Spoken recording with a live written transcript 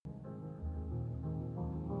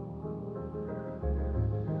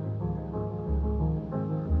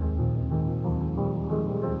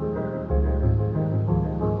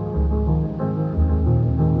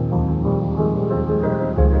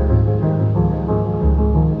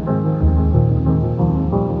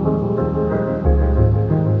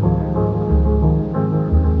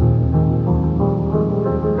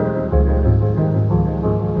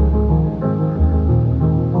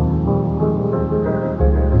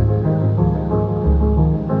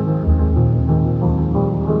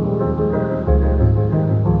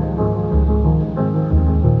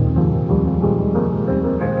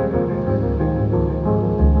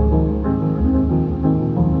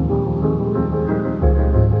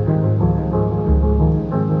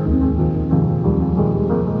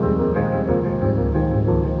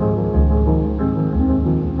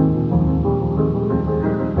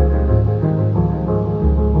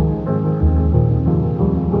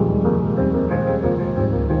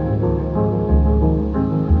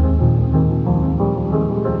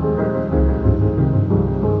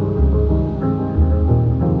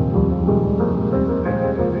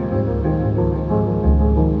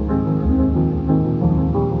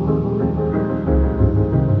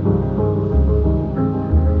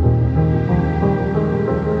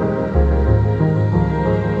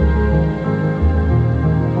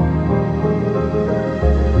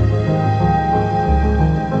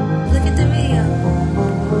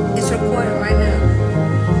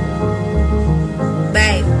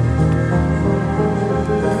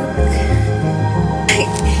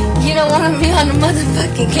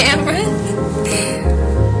fucking camera.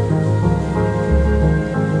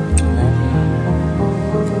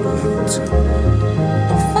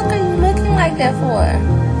 The fuck are you looking like that for?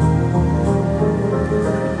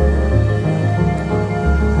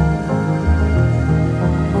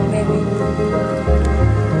 Baby.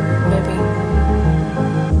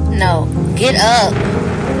 No, get up.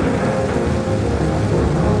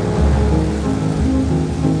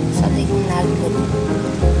 Something not good.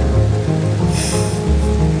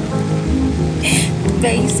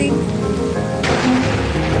 Basic.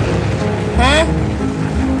 Huh?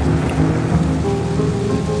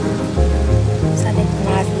 Something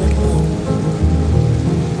not good.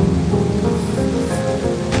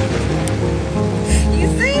 You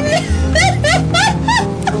seen it?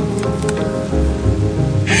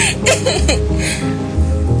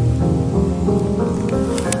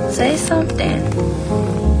 Say something.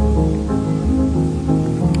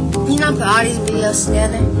 You know, put all these videos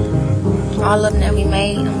together. All of them that we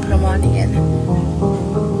made, I'm put them all together.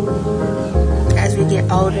 As we get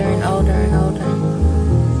older and older and older.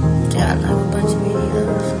 Yeah, I love a bunch of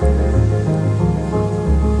videos.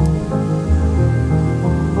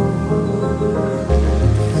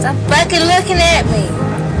 Stop fucking looking at me.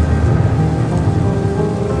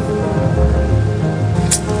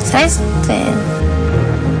 Say something.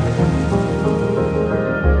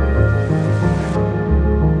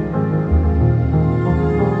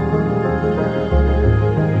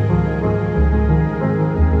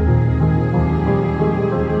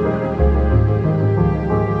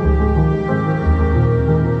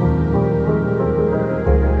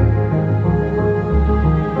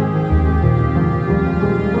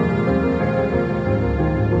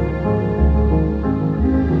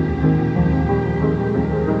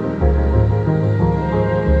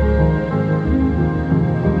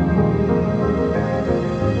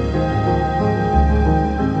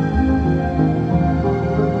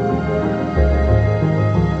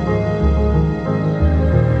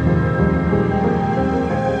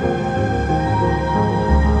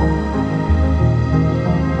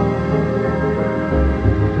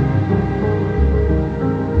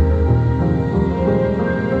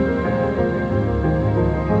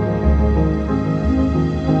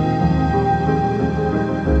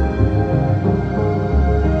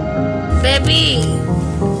 Baby.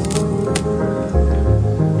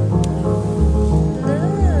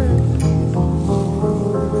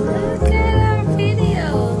 Look at our video.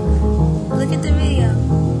 Look at the video.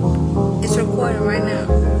 It's recording right now.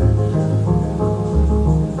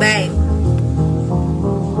 Babe.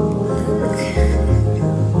 Look.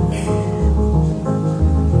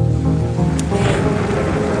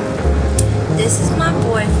 This is my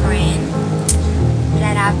boyfriend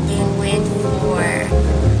that I've been with for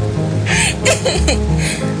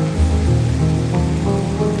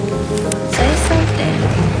say something.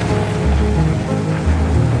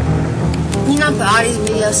 You know, put all these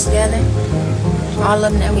videos together. All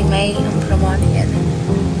of them that we made, I'm put them all together.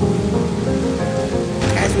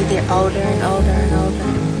 As we get older and older and older.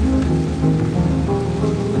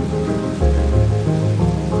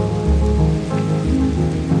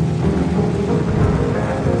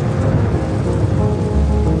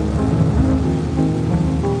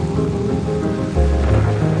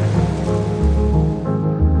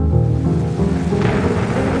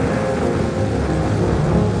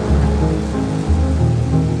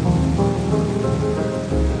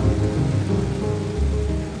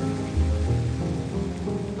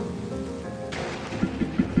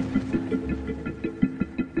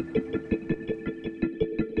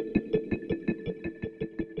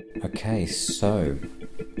 Okay, so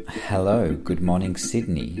hello, good morning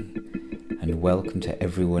Sydney, and welcome to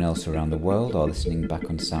everyone else around the world or listening back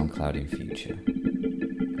on SoundCloud in future.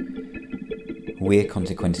 We're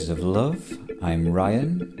Consequences of Love. I'm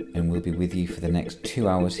Ryan, and we'll be with you for the next 2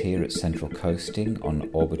 hours here at Central Coasting on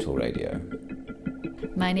Orbital Radio.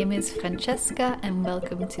 My name is Francesca, and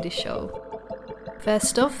welcome to the show.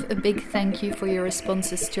 First off, a big thank you for your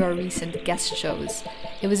responses to our recent guest shows.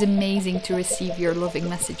 It was amazing to receive your loving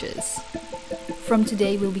messages. From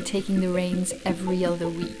today, we'll be taking the reins every other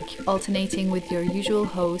week, alternating with your usual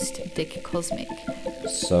host, Dick Cosmic.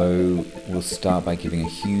 So we'll start by giving a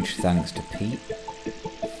huge thanks to Pete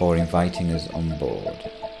for inviting us on board.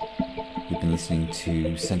 We've been listening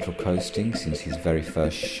to Central Coasting since his very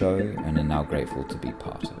first show and are now grateful to be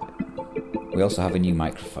part of it. We also have a new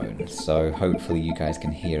microphone, so hopefully you guys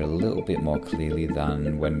can hear a little bit more clearly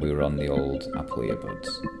than when we were on the old Apple earbuds.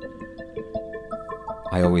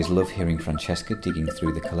 I always love hearing Francesca digging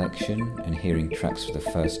through the collection and hearing tracks for the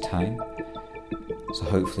first time, so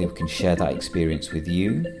hopefully we can share that experience with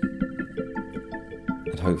you.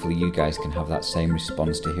 hopefully you guys can have that same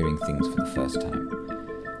response to hearing things for the first time.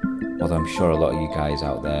 Although I'm sure a lot of you guys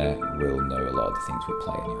out there will know a lot of the things we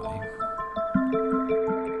play anyway.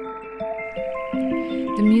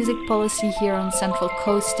 The music policy here on Central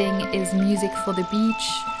Coasting is music for the beach,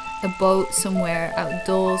 a boat somewhere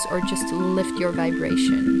outdoors, or just to lift your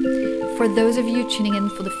vibration. For those of you tuning in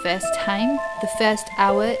for the first time, the first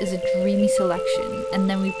hour is a dreamy selection, and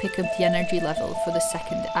then we pick up the energy level for the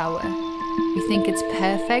second hour. We think it's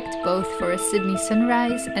perfect both for a Sydney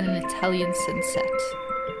sunrise and an Italian sunset.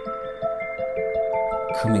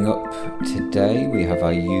 Coming up today, we have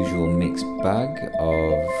our usual mixed bag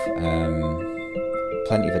of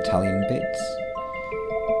plenty of Italian bits.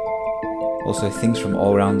 Also things from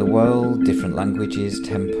all around the world, different languages,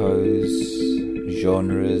 tempos,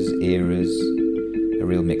 genres, eras, a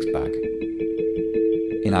real mixed bag.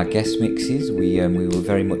 In our guest mixes, we were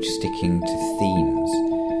very much sticking to themes,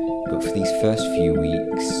 but for these first few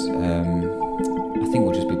weeks, I think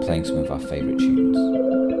we'll just be playing some of our favourite tunes.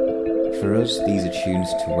 For us, these are tunes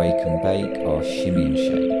to wake and bake or shimmy and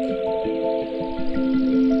shake.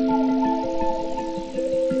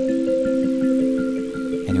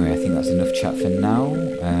 Anyway, I think that's enough chat for now.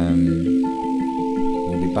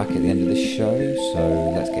 We'll be back at the end of the show, so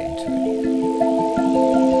let's get into it.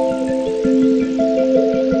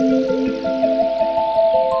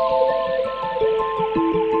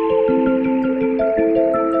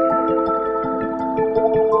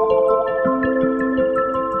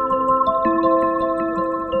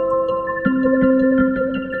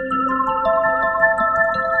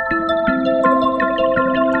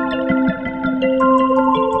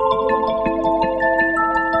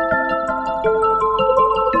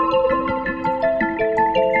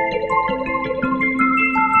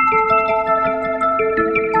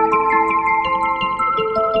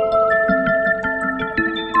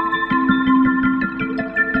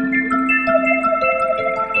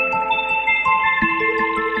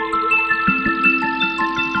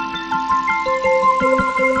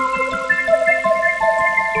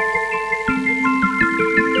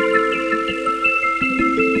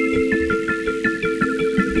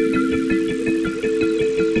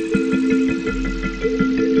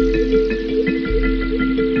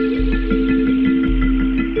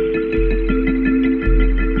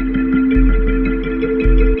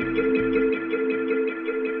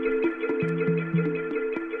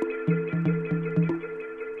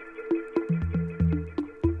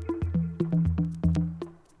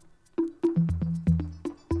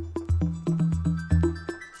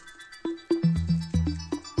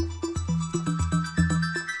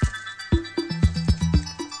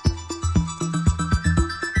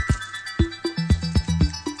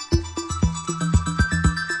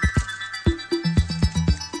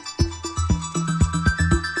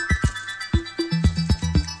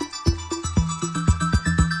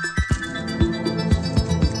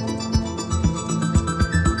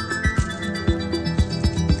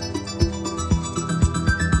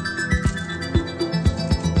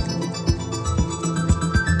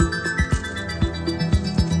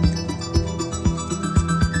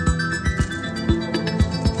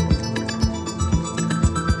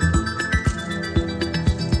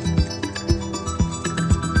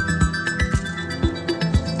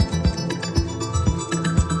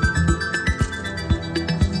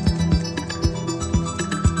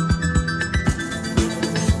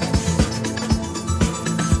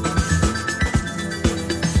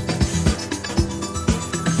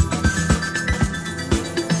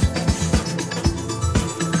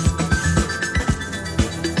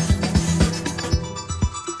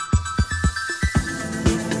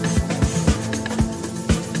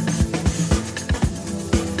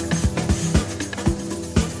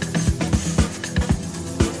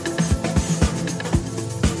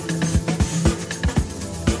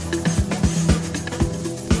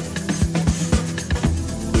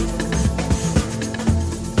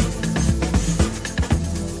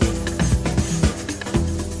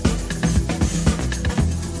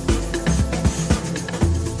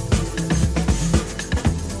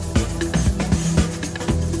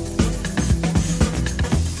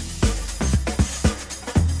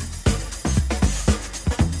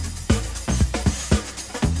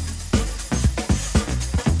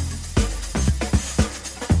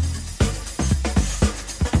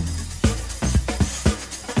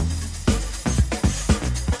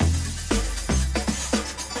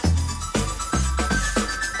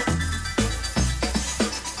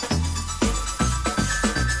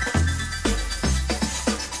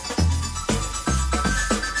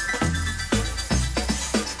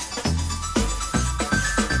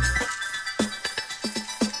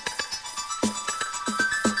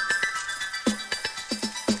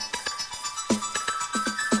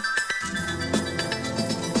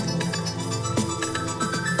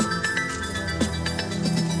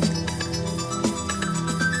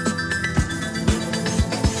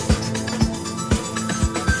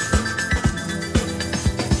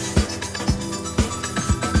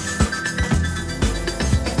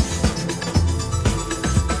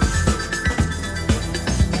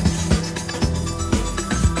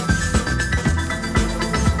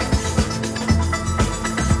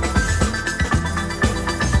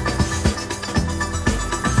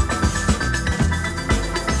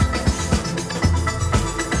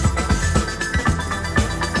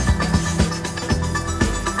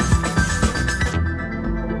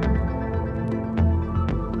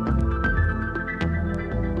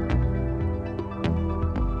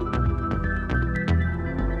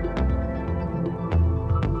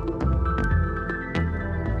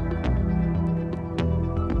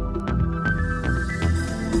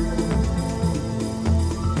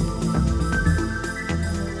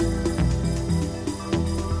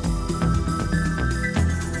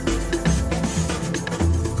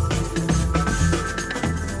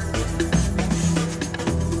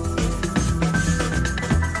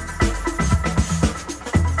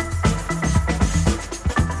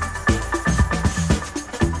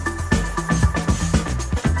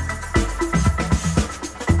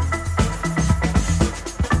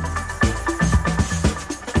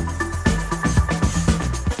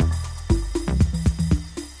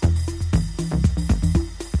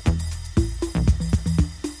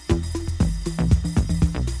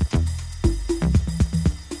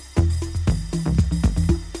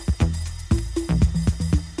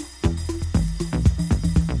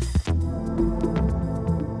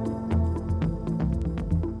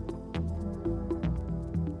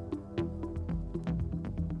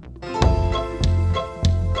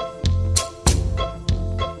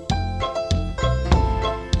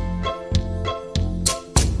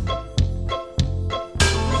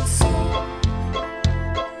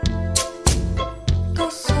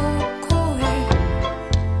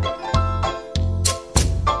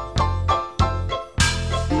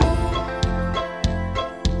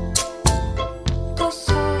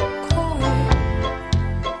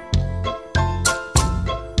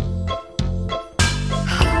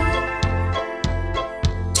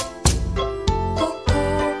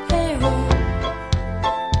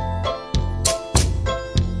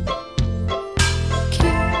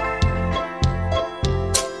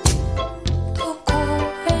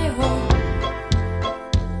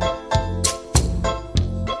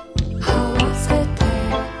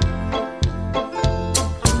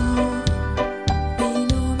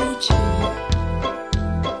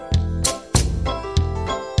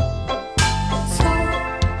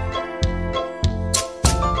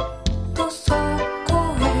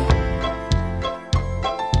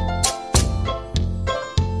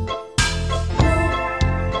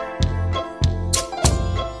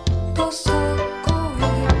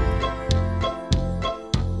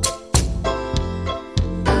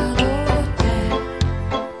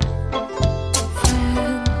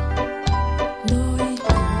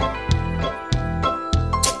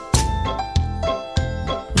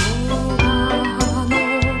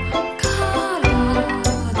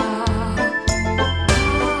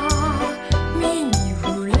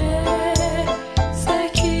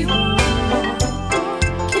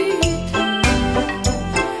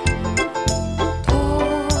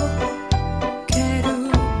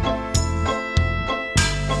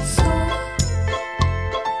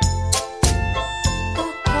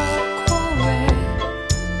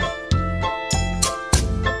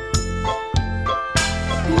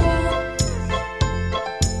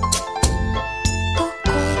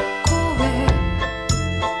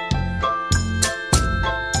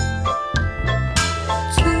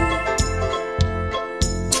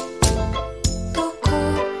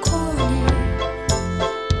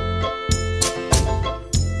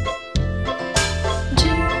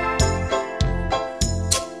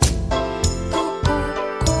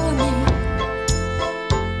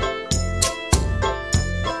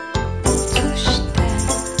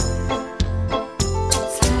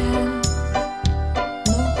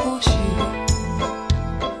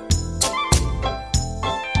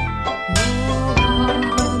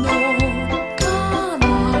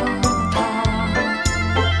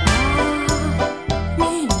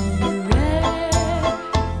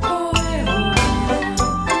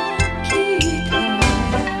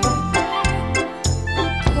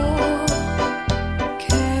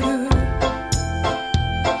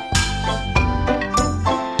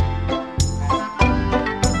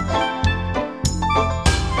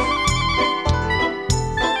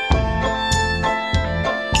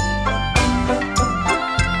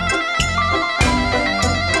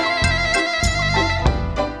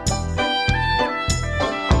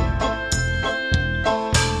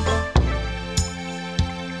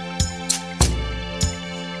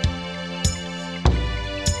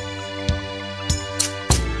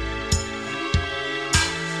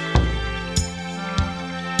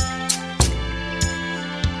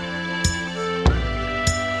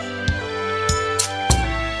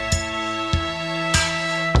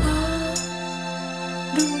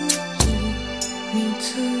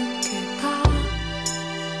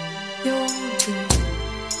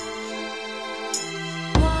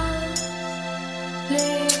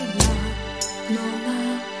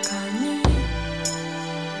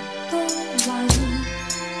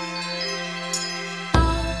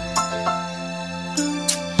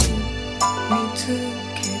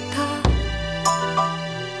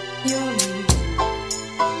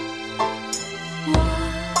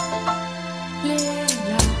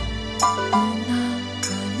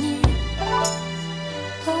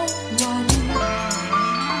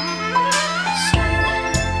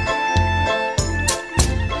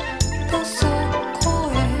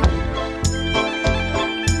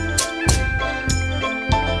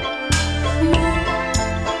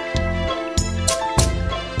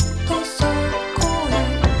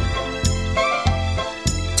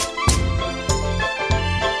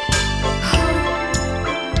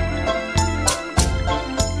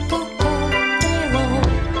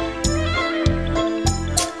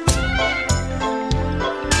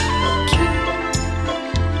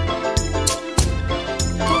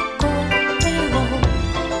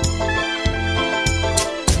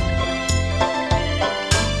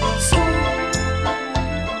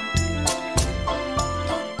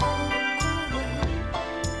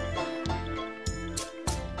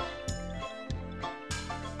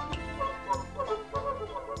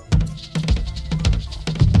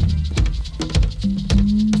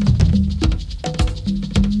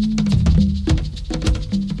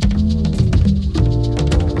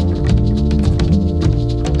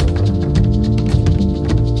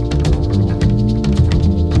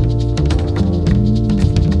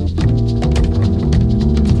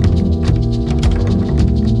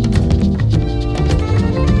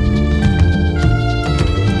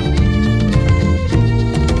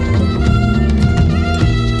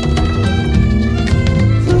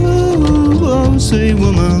 sweet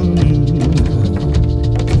woman.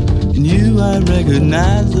 In you I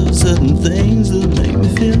recognize those certain things that make me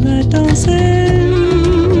feel like dancing.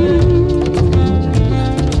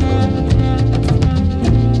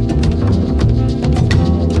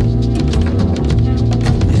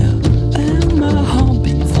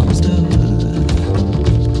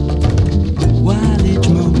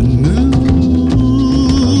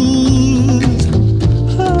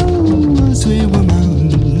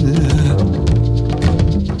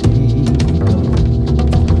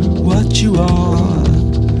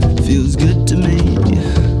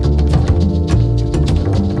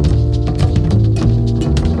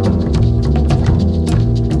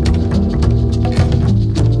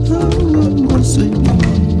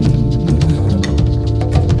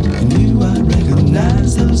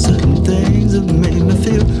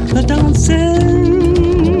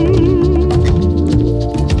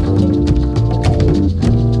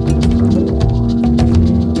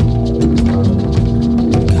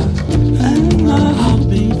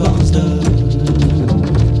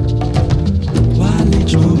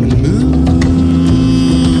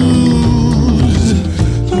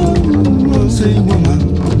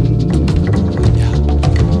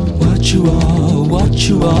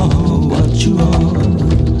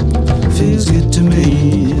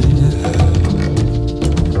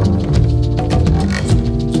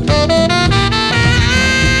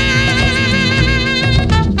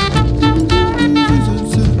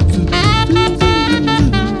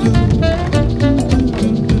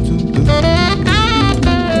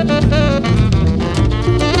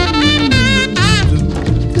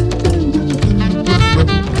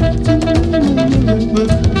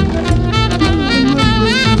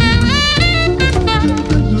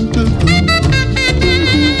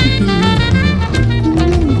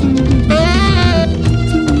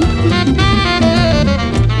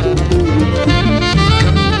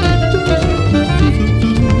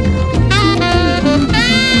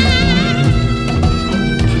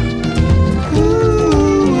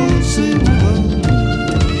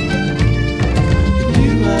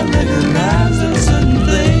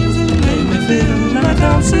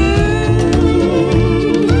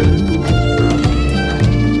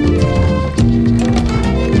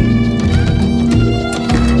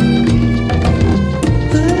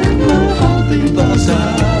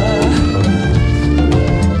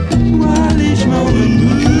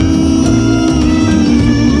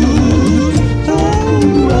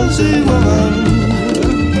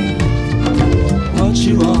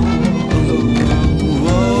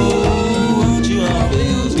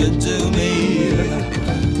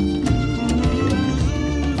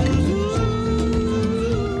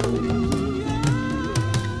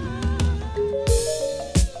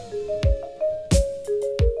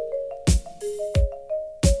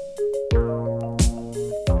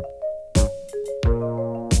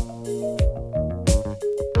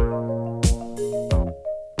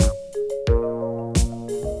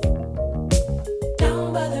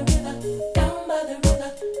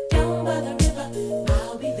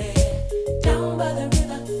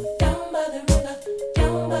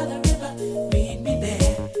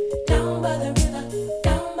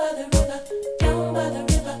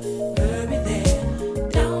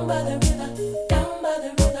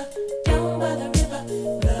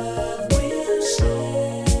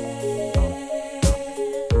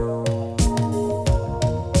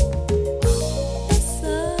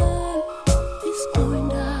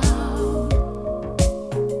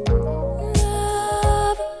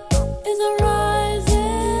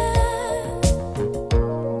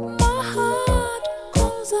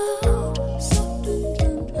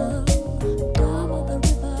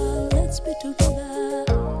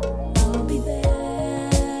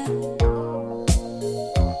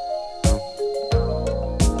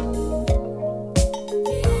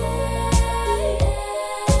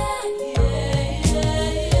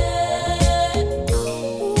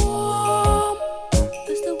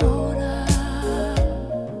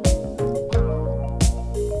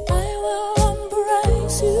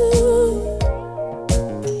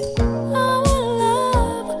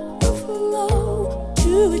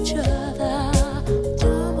 each other.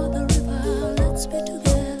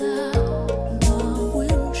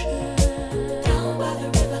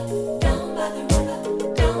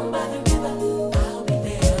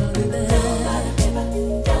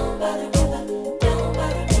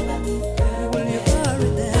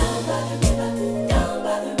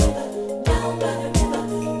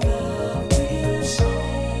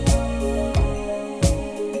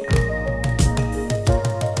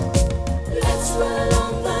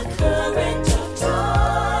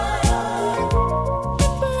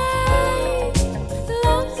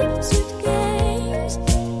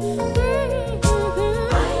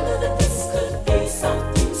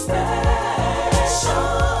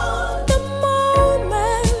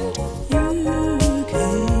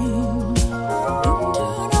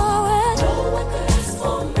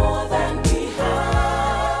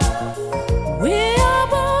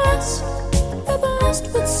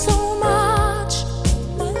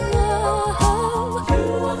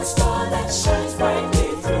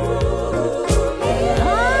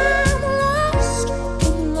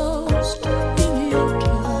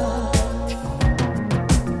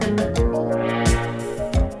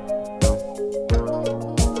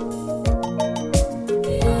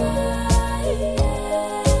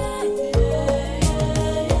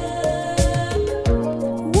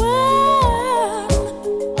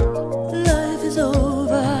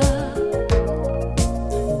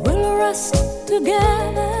 us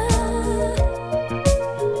together.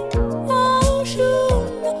 Oh, sure,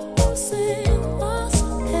 we'll sing us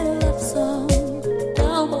a love song.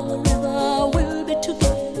 Down by the river, we'll be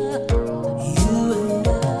together, you and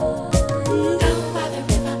I. Down by the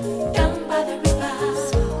river, down by the river.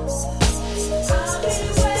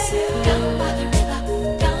 Down by the river,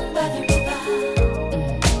 down by the river.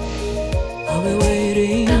 I'll be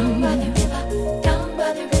waiting. Down by the river, down by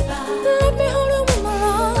the river. Let me hold you with my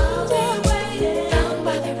arms. I'll be waiting. Down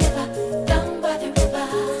by the river, down by the river.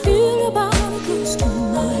 Feel your body close to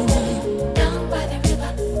mine. Down by the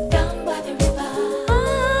river, down by the river.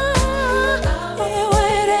 I'll be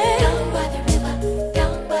waiting. Down by the river,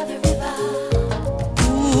 down by the river.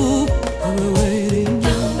 Ooh, I'll be waiting.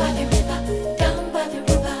 Down by the river, down by the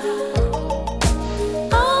river.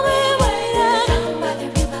 I'll be waiting. Down by the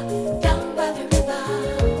river, down by the river.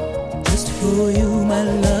 Just for you, my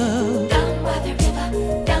love. Down by the river,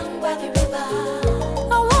 down by the river.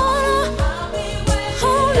 I wanna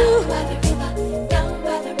hold you. Down by the river, down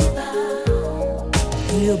by the river.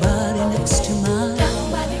 Feel your body next to mine. Down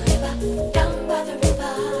by the river, down by the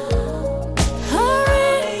river.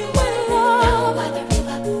 Hurry, my love. Down by the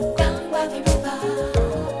river, down by the river.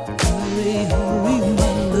 Hurry, hurry,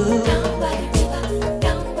 my love. Down by the river,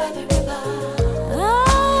 down by the river.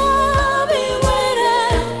 I'll be waiting.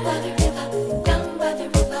 Down by the river, down by the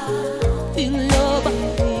river. Feel your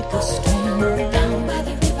body close to mine. Down by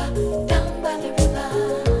the river, down by the river.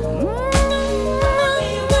 I'll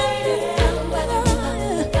be waiting. Down by the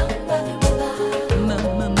river, down by the river.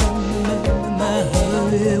 I'll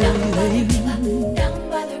be waiting. Down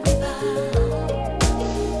by the river.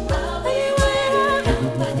 I'll be waiting. Down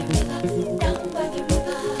by the river, down by the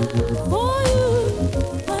river. For you,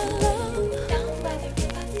 my love. Down by the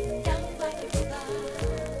river, down by the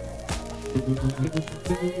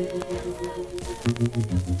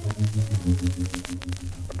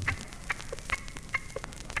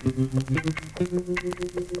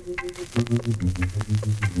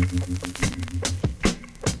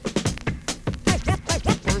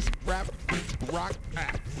First rap rock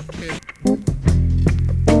act.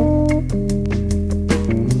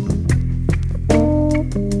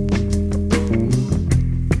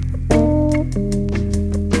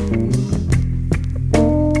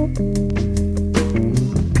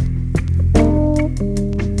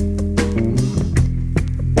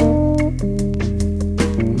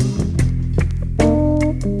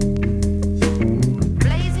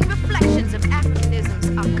 Blazing reflections of Africanisms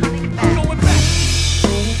are coming back.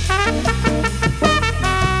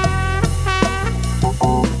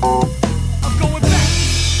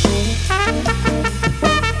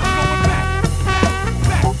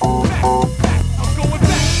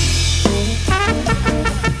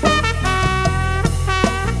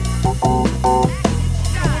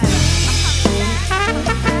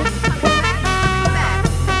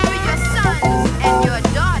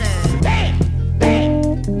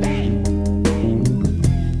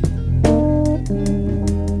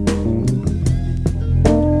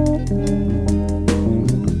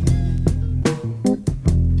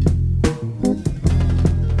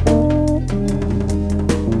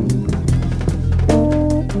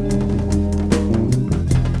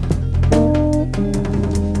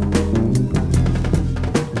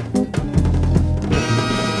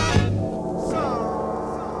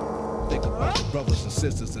 Think about your brothers and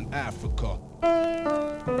sisters in Africa.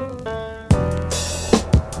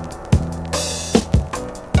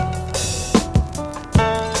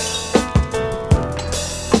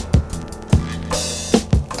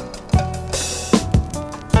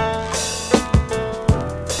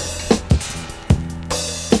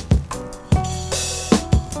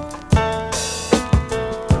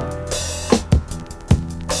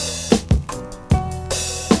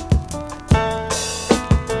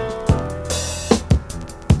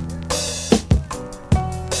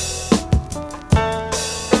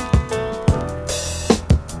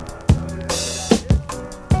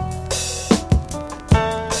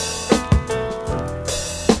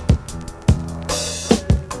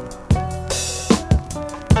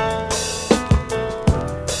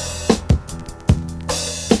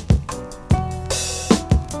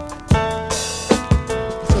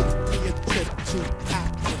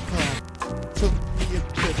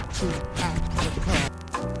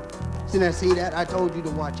 Didn't I see that? I told you to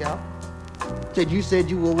watch out. You said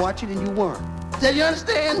you will watch it and you weren't. Did you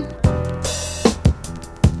understand?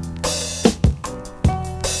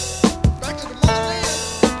 Back to the motherland.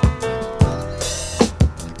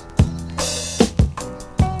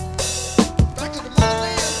 Back to the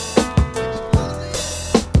motherland.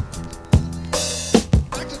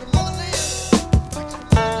 Back to the motherland. Back to the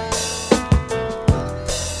motherland.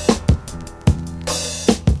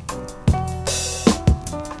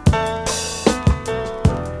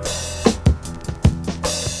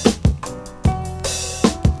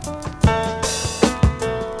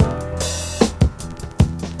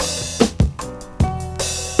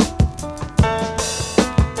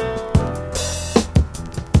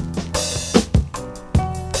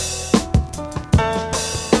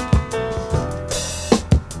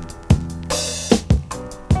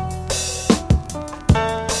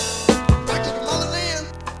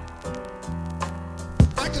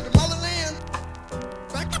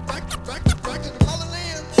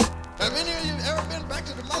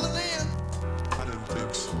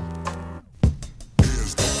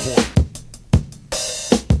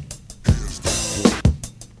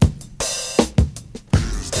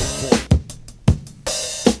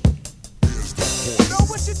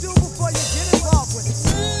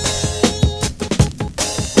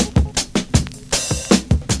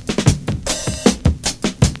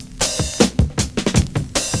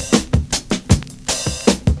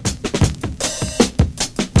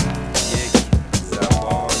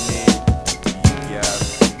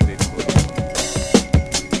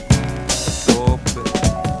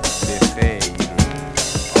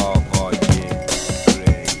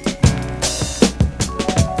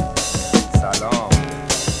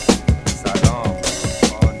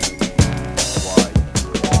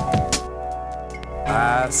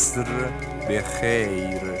 عصر به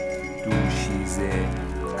خیر دوشیزه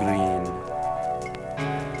گرین.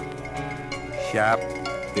 شب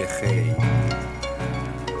به خیر.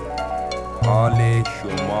 حال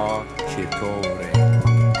شما چطوره؟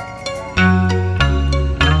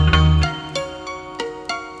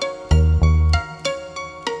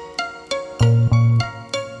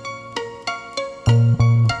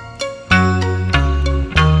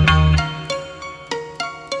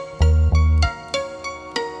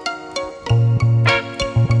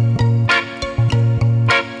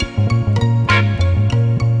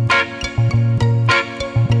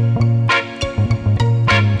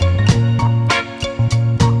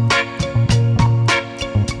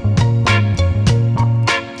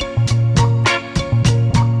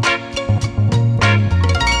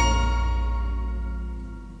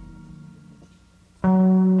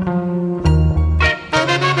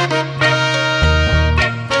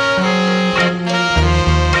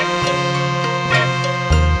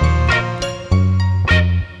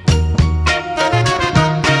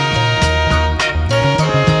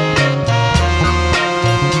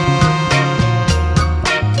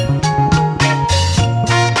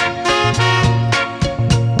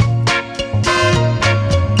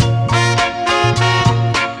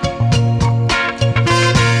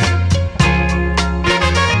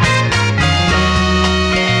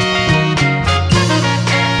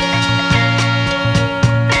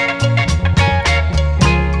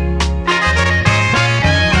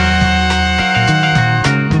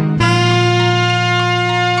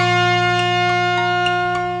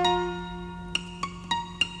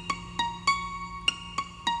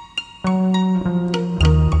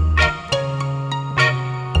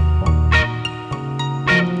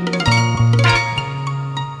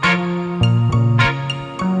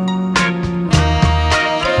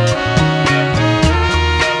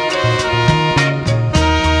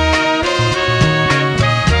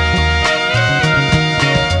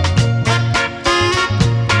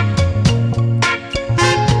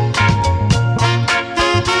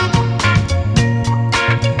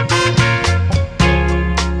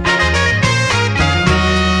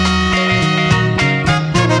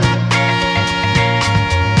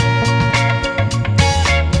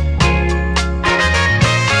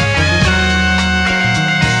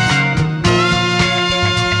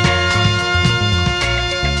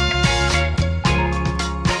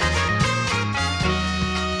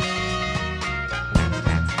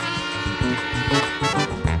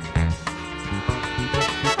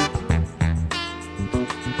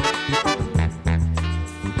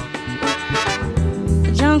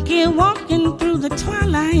 Junkie walking through the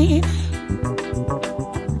twilight.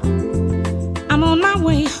 I'm on my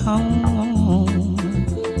way home.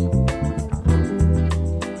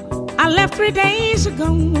 I left 3 days ago,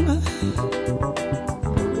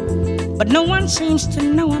 but no one seems to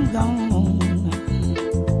know I'm gone.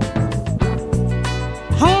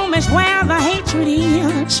 Home is where the hatred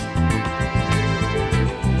is.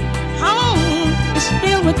 Home is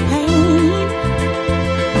filled with pain,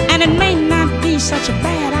 and it may not be such a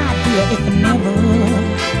bad idea if I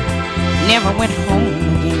never went home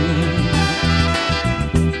again.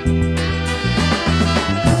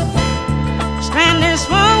 Stand as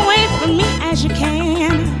far away from me as you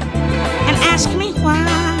can and ask me why.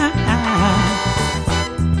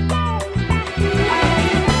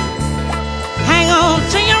 Hang on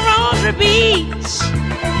to your rosary beads,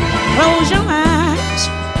 close your eyes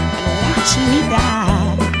and watch me die.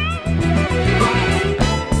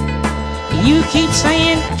 You keep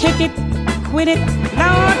saying kick it, quit it,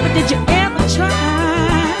 Lord, but did you ever try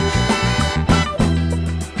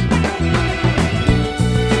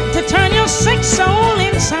to turn your sick soul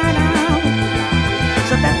inside out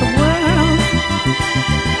so that the world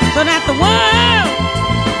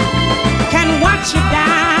can watch you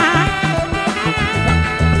die?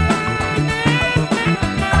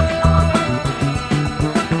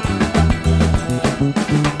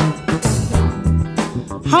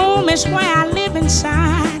 Home is where I live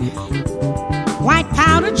inside white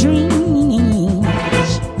powder dreams.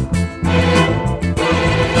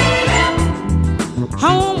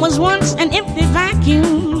 Home was once an empty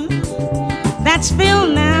vacuum that's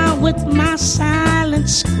filled now with my silent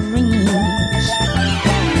screams.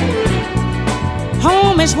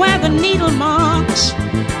 Home is where the needle marks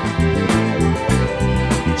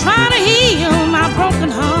try to heal my broken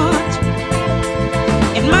heart.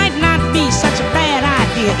 It might not be such a bad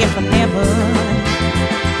idea if I never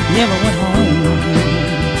went home.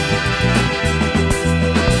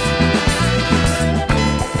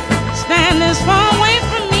 Stand as far away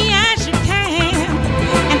from me as you can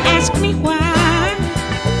and ask me why.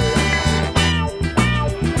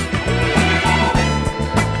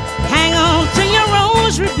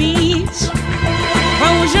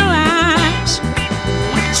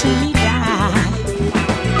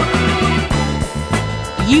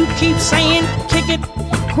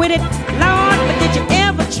 quit it, Lord, but did you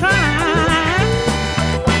ever try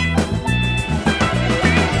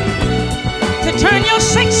to turn your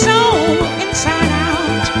sick soul inside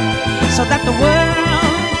out so that the world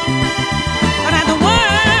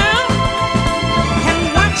can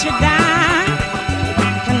watch you die,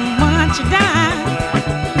 can watch you die,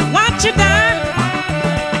 watch you die,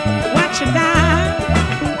 watch you die.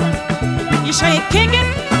 You say kick it,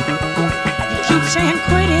 you keep saying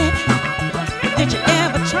quit it, but did you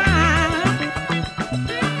ever try?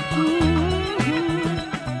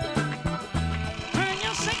 Turn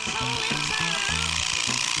your sick soul inside.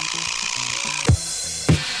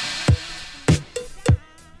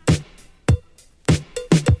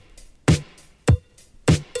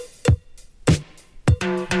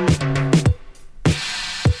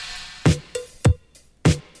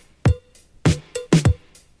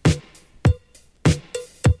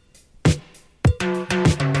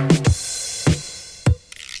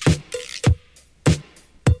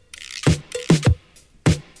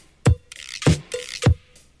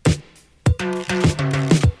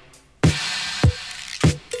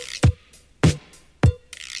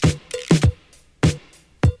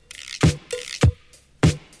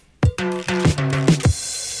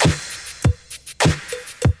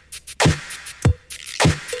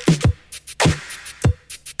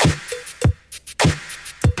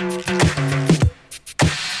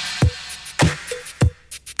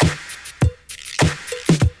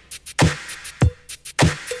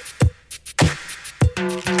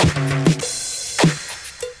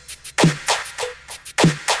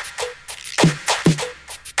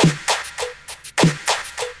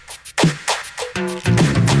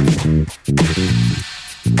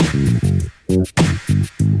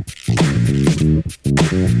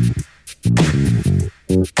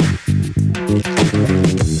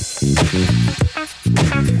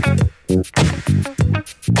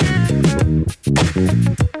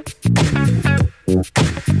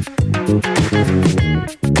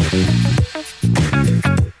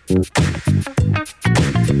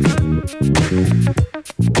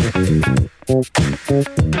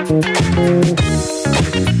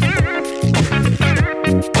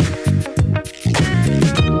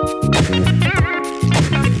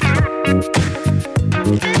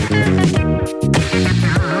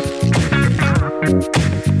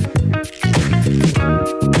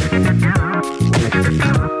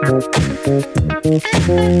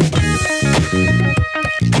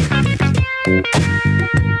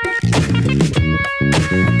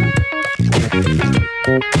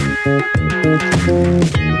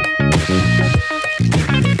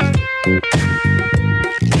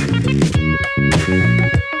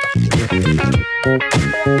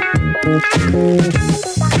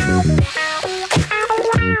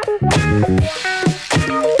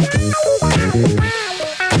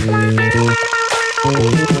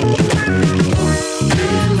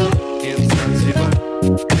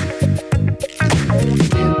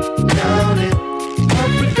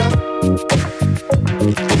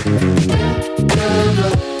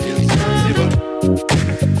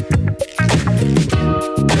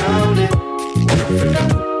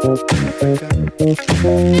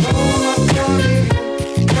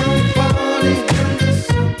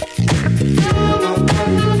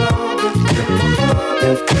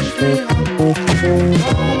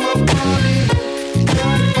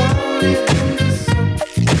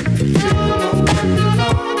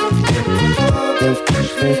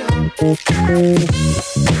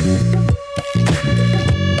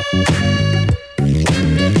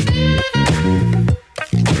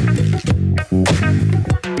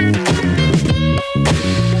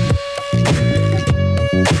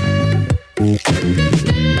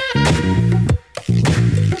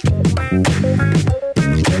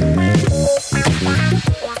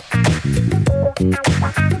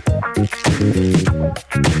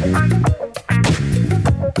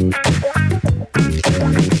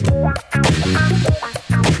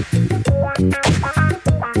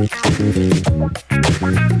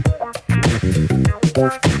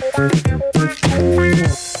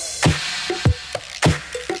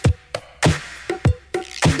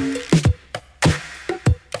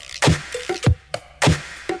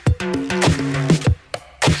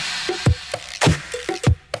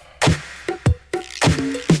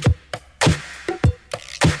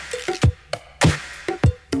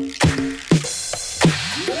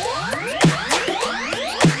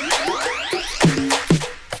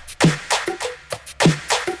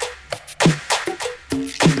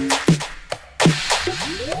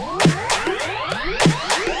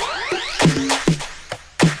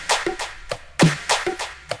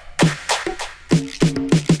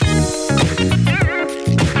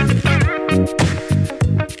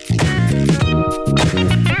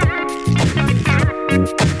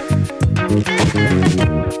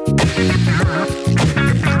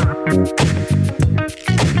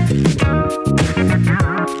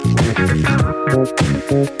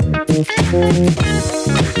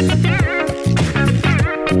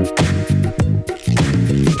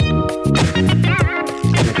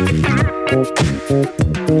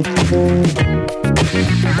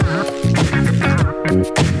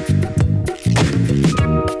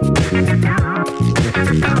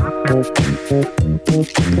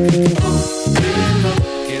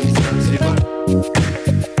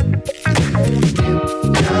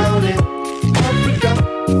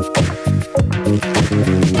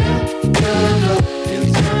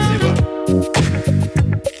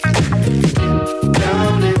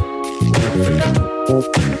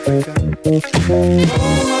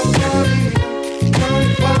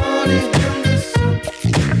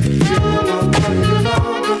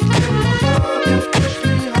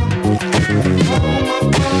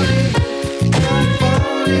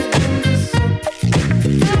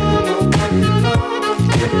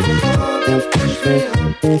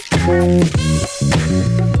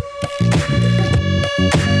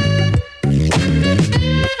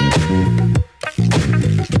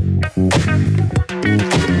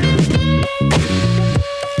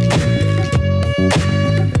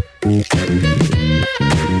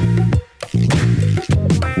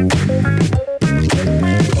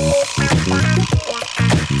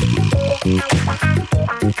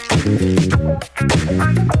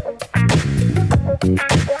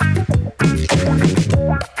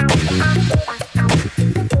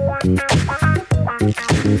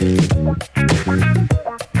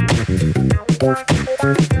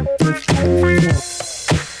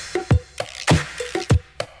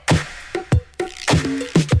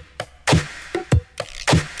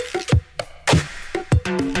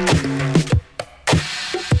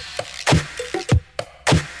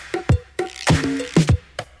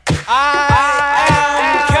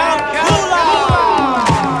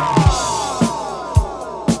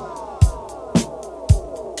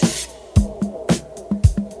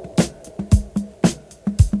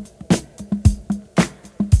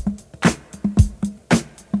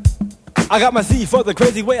 I got my Z for the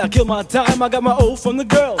crazy way I kill my time. I got my O from the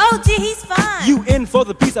girl. Oh, gee, he's fine. U in for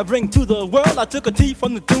the peace I bring to the world. I took a T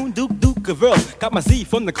from the tune, Duke, Duke of Earl. Got my Z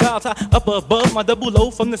from the clouds high up above. My double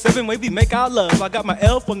O from the 7 way we make our love. I got my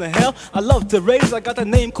L from the hell I love to raise. I got the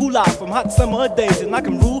name Kool Out from hot summer days. And I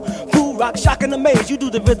can rule, cool, rock, shock, and amaze. You do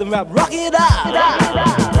the rhythm rap, rock it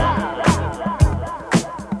out.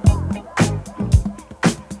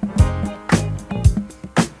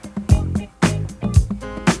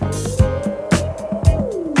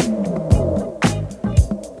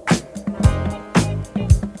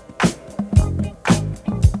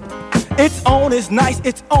 It's on, it's nice,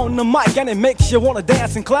 it's on the mic, and it makes you wanna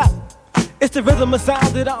dance and clap. It's the rhythm of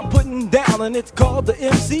sound that I'm putting down, and it's called the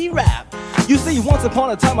MC rap. You see, once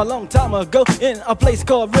upon a time, a long time ago, in a place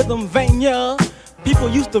called Rhythmvania, people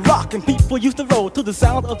used to rock and people used to roll to the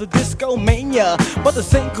sound of the disco mania. But the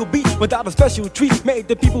single beat without a special treat made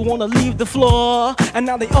the people wanna leave the floor. And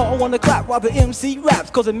now they all wanna clap while the MC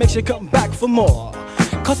raps, cause it makes you come back for more.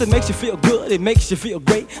 Cause it makes you feel good, it makes you feel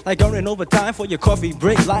great. Like earning overtime for your coffee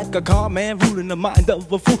break. Like a calm man ruling the mind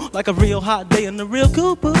of a fool. Like a real hot day and a real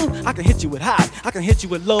cool boo. I can hit you with highs, I can hit you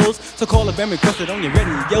with lows. So call up and request it on your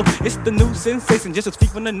radio. It's the new sensation, just a speak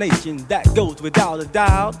from the nation. That goes without a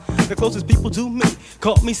doubt. The closest people to me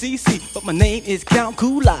call me CC, but my name is Count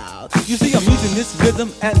Kool Out. You see, I'm using this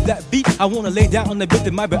rhythm and that beat. I wanna lay down a bit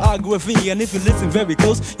in my biography. And if you listen very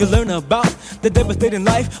close, you'll learn about the devastating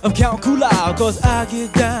life of Count Kool Out. Cause I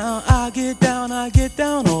get down, I get down, I get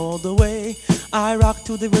down all the way. I rock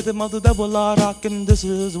to the rhythm of the double R rock, and this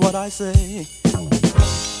is what I say.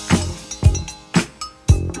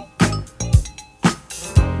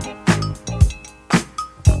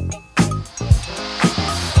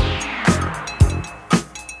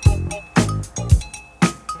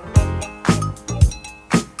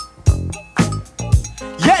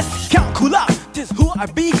 Yes, Count Kool Out. This who I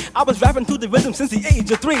be. I was rapping to the rhythm since the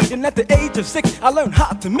age of 3. Then at the age of 6, I learned how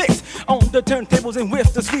to mix on the turntables and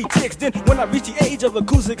with the sweet chicks. Then when I reached the age of a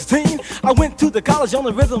cool 16, I went to the college on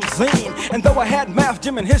the rhythm scene. And though I had math,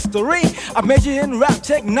 gym, and history, I majored in rap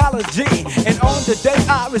technology. And on the day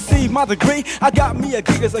I received my degree, I got me a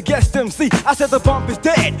gig as a guest MC. I said the bump is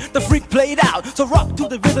dead, the freak played out. So rock to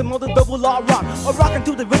the rhythm of the double R rock. Or rockin'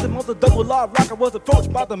 to the rhythm of the double R rock. I was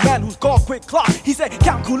approached by the man who's called Quick Clock. He said,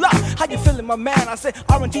 Count Kool Out, how you feeling, my man? I said, said,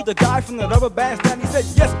 aren't you the guy from the rubber band stand? He said,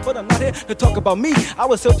 yes, but I'm not here to talk about me. I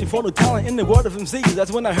was searching for new talent in the world of MCs.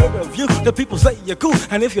 That's when I heard of you. The people say you're cool,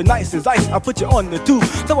 and if you're nice as ice, I'll put you on the tube.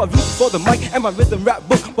 So I reached for the mic and my rhythm rap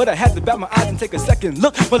book, but I had to bat my eyes and take a second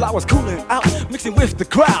look. While I was cooling out, mixing with the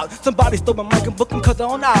crowd, somebody stole my mic and book and cut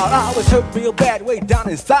on out. I was hurt real bad way down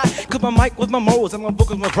inside, cause my mic was my morals and my book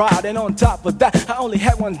was my pride. And on top of that, I only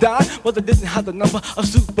had one dime, but I didn't have the number of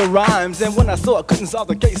super rhymes. And when I saw I couldn't solve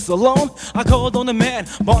the case alone, I called on the man,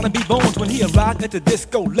 Barnaby Bones. When he arrived at the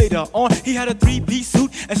disco later on, he had a three-piece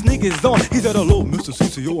suit and sneakers on. He said, hello, Mr.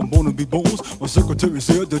 CCO, I'm Barnaby Bones. My secretary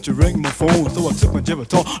said that you rang my phone, so I took my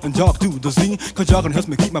Geritol and jogged to the scene, cause jogging helps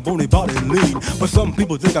me keep my bony body lean. But some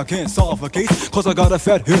people think I can't solve a case, cause I got a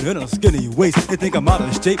fat head and a skinny waist. They think I'm out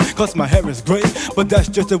of shape, cause my hair is gray, but that's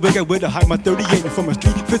just a wicked way to hide my 38. From a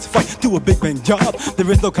street fist fight to a big bang job, there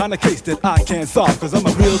is no kind of case that I can't solve, cause I'm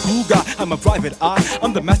a real cool guy, I'm a private eye.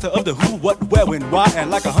 I'm the master of the who, what, where, when, why, and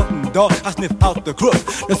like a hunting dog, I sniff out the crook.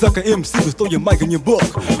 The sucker MC will steal your mic and your book.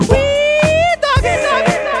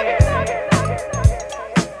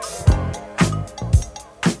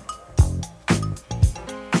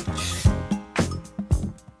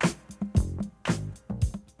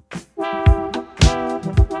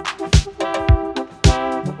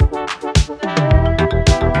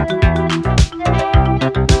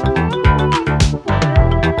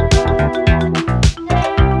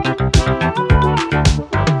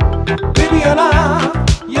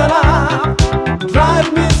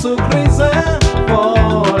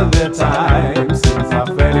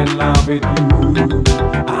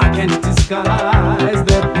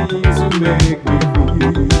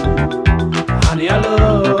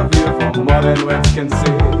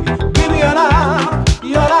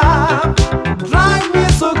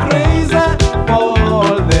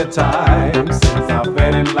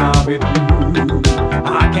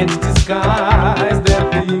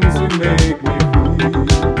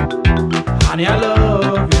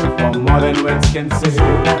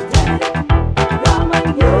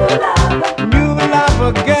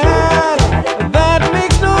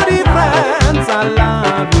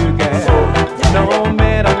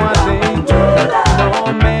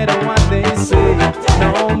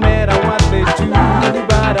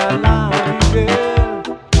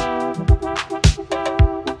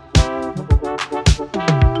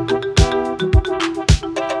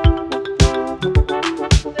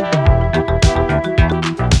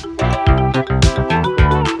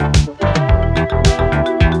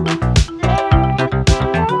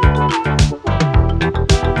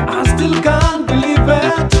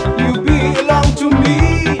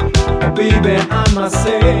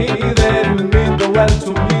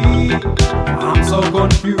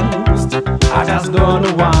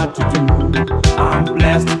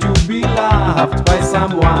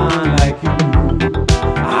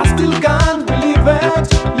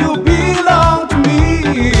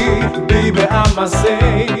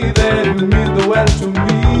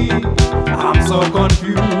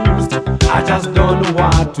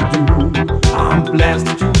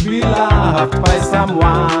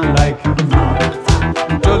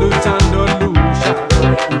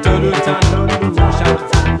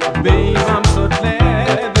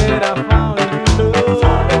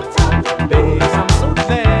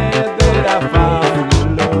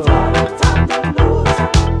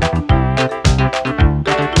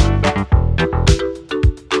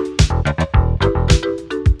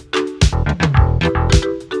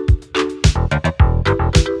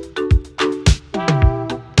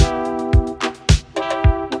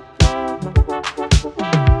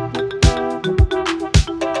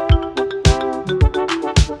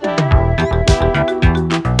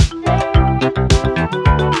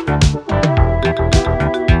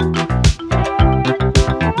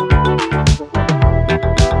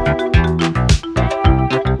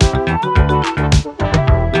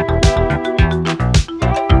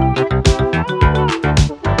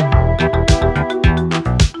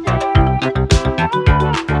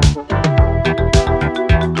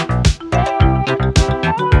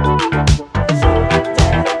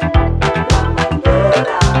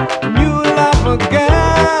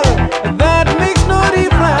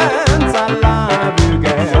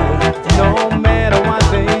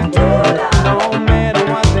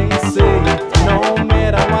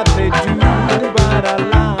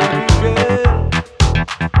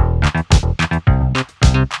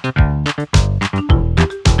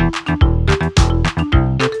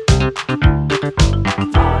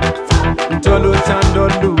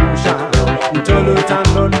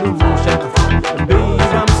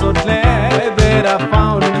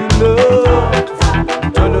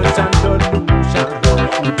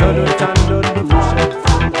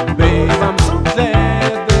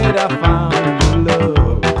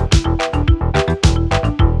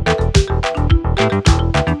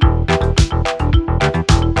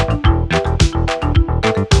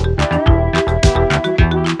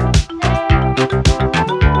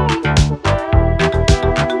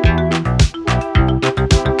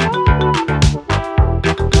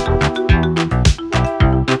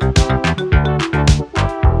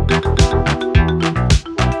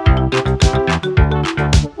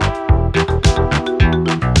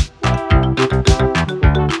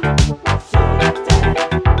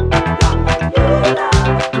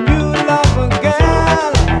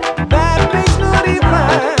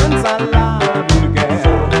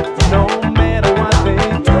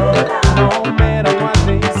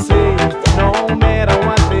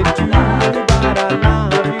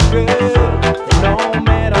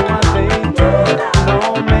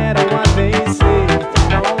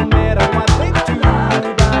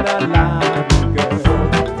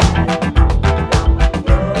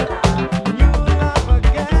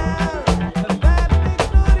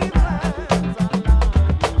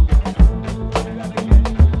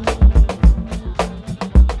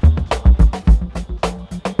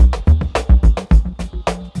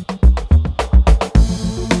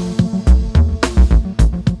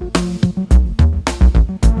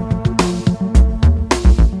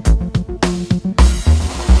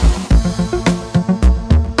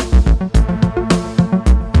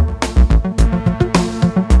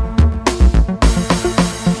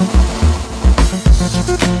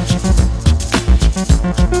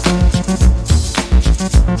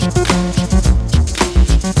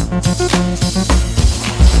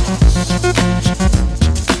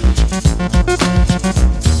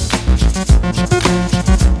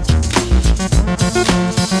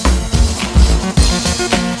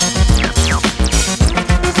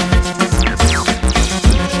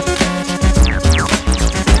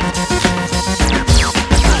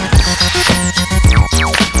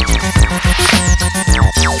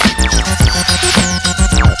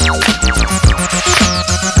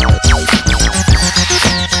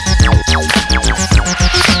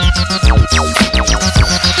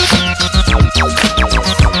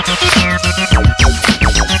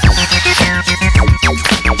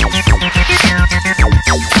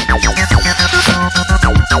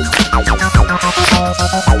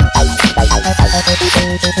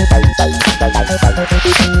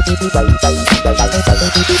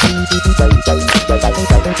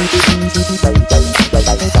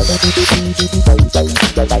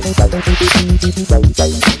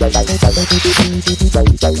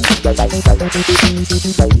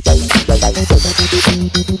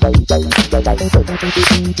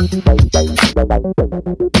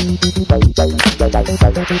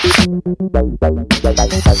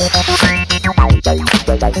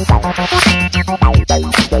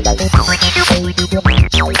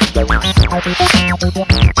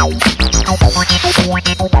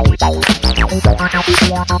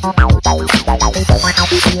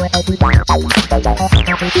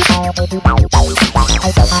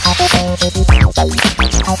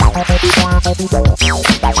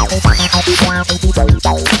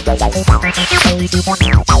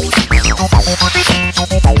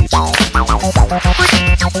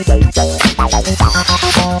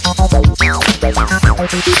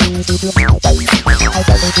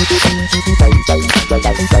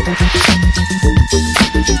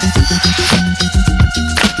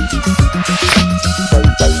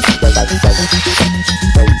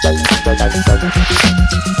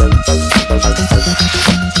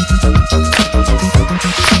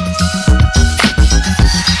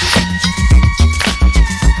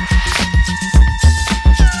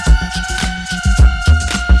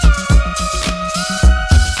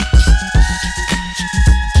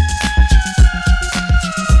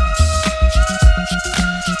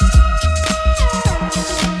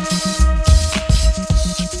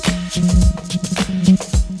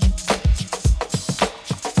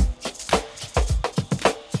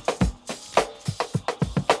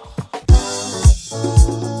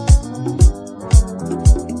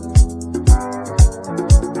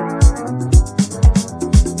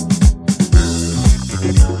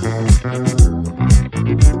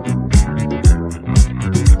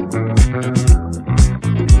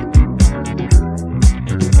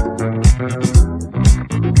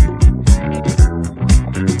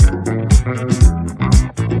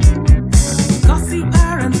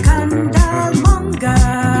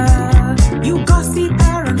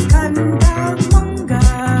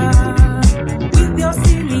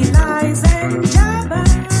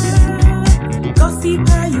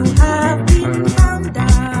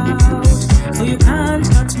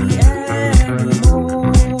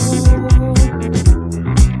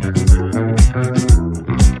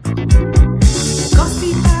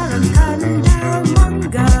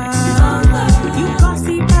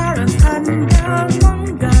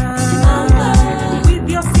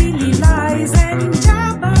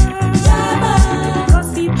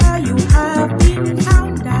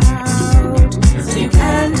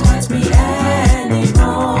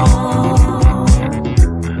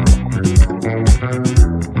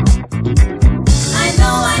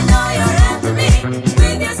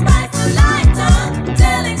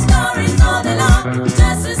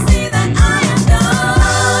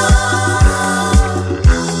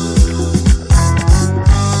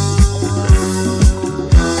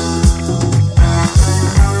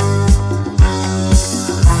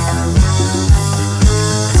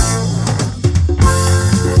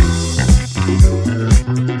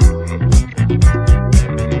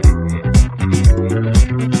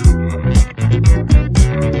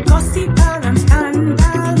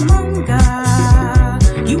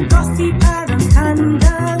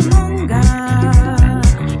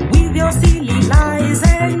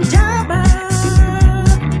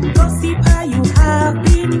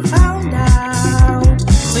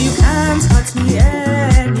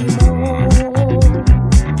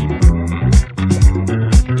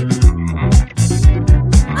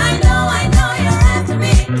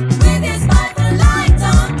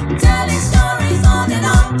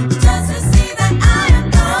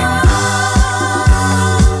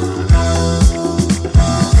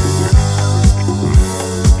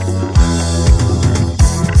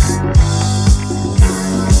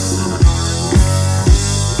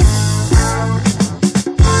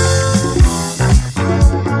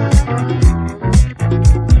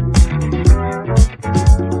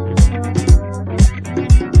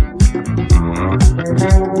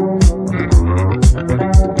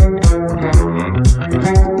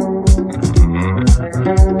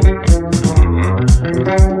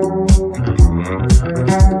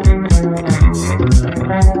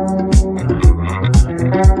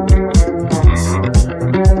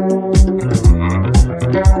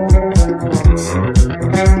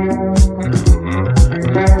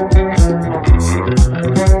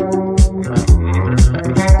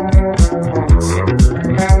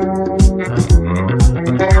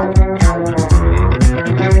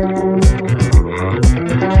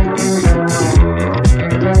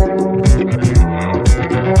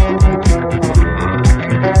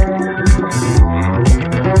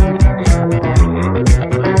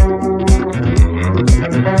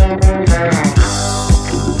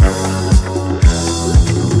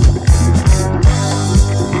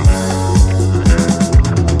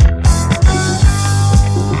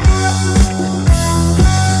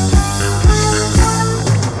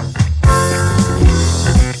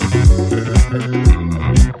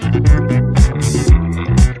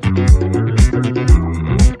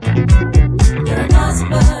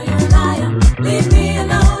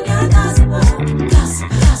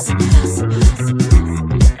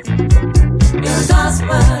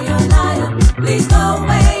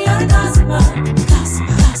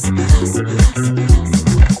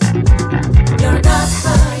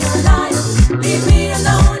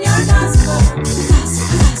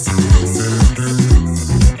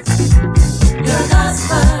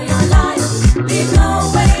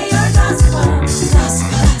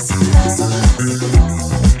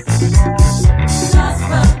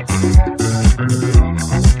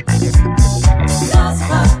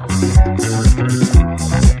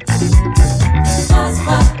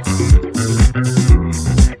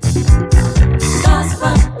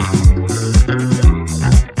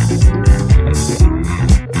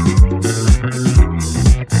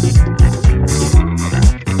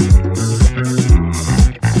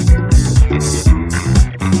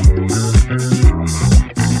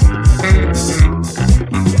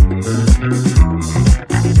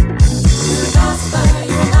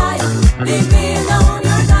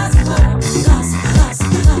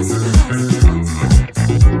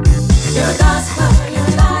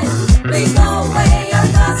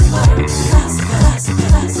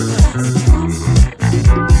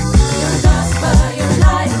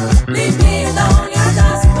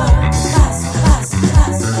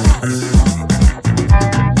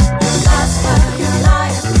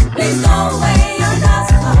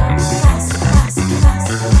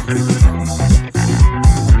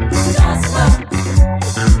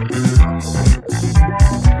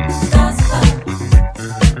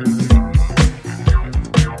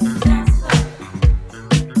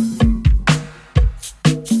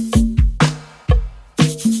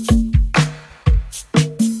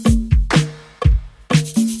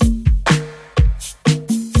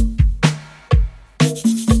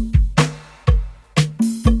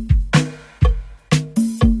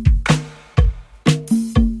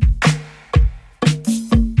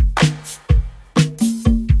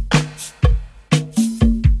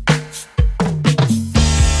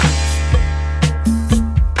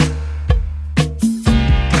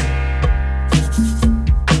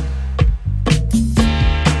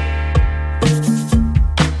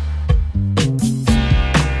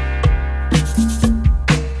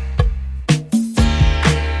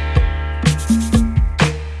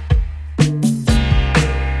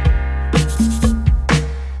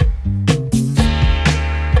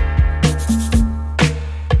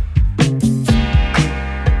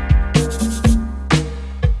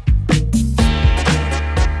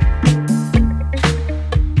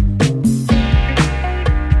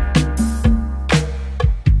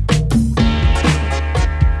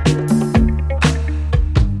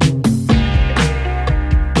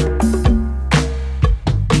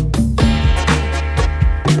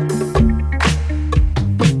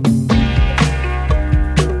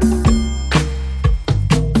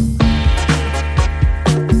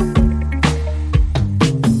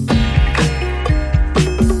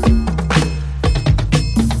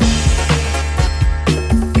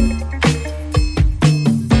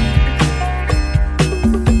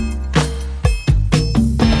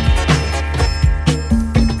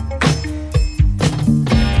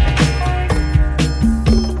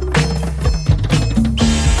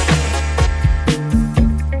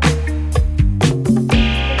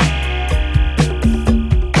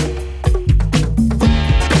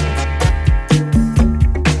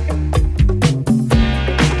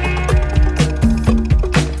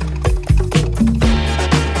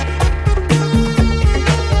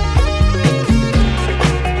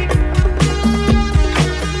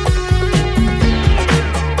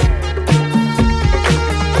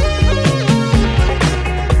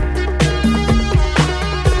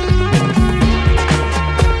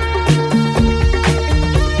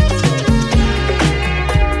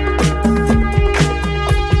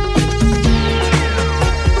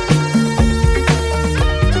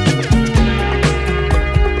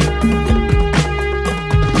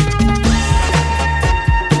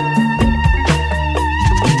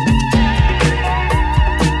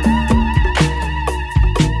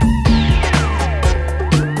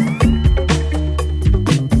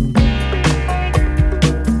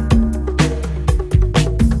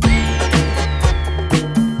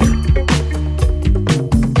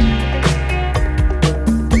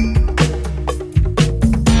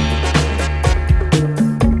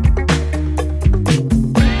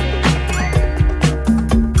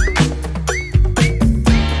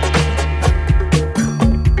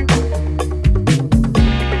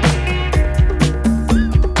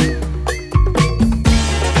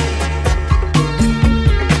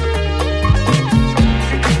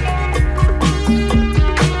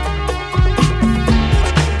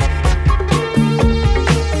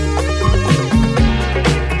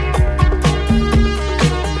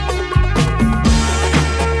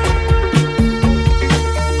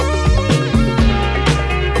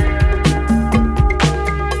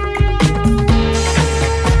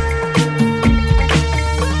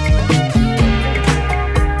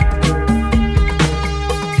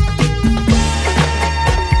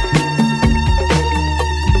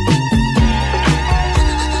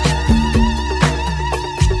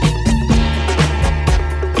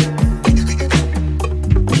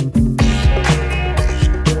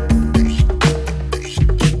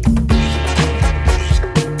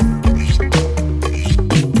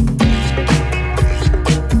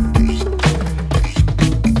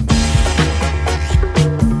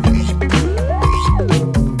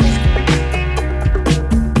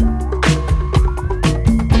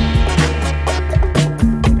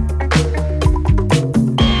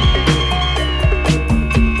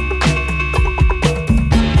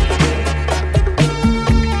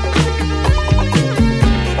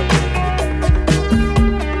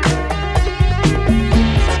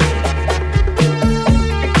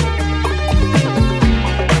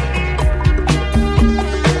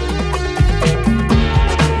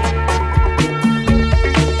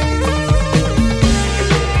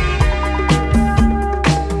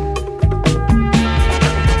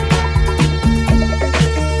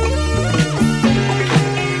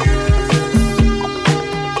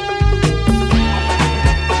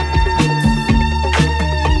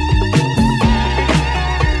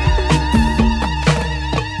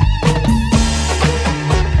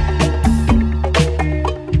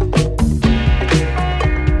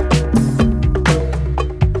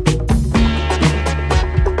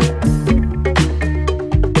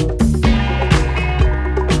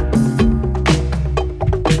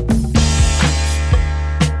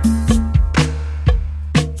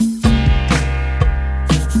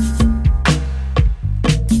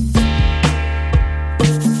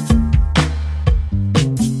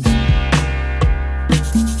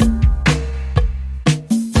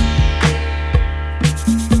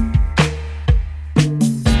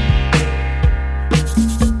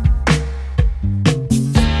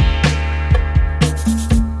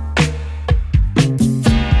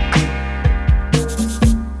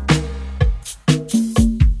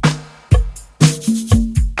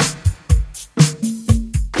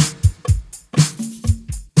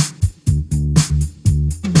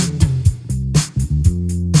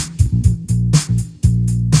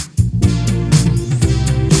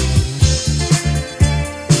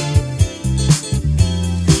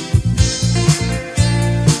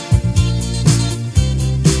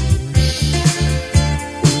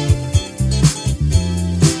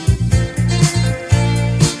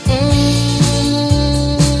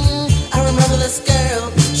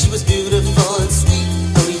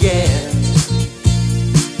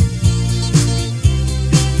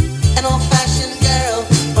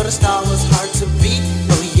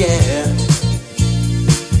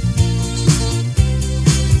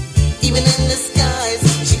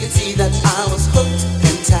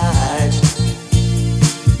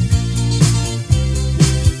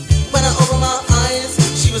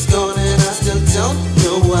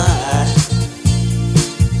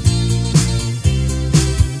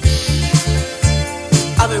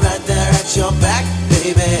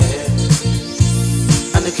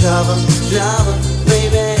 Undercover lover,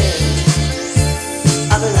 baby.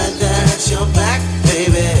 I'll be right there at your back,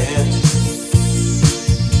 baby.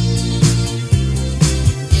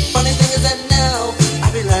 Funny thing is that now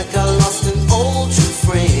I feel like I lost an old true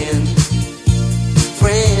friend.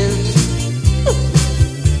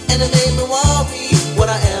 And it made me worry, would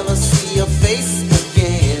I ever see your face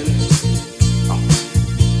again?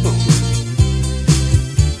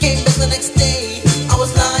 Came back the next day, I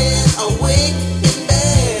was lying awake in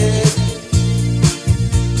bed.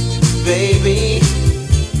 Baby,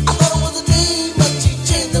 I thought it was a dream, but she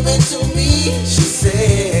changed them into me. She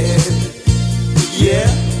said, yeah,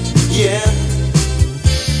 yeah,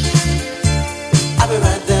 I'll be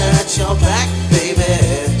right there at your back, baby.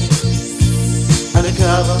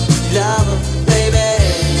 Undercover lover, baby.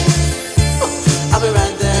 I'll be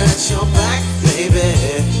right there at your back, baby.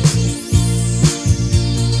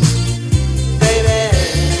 Baby,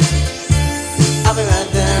 I'll be right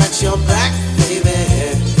there at your back, baby.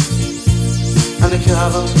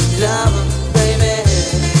 Undercover lover, baby.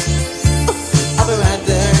 I'll be right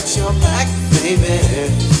there at your back, baby.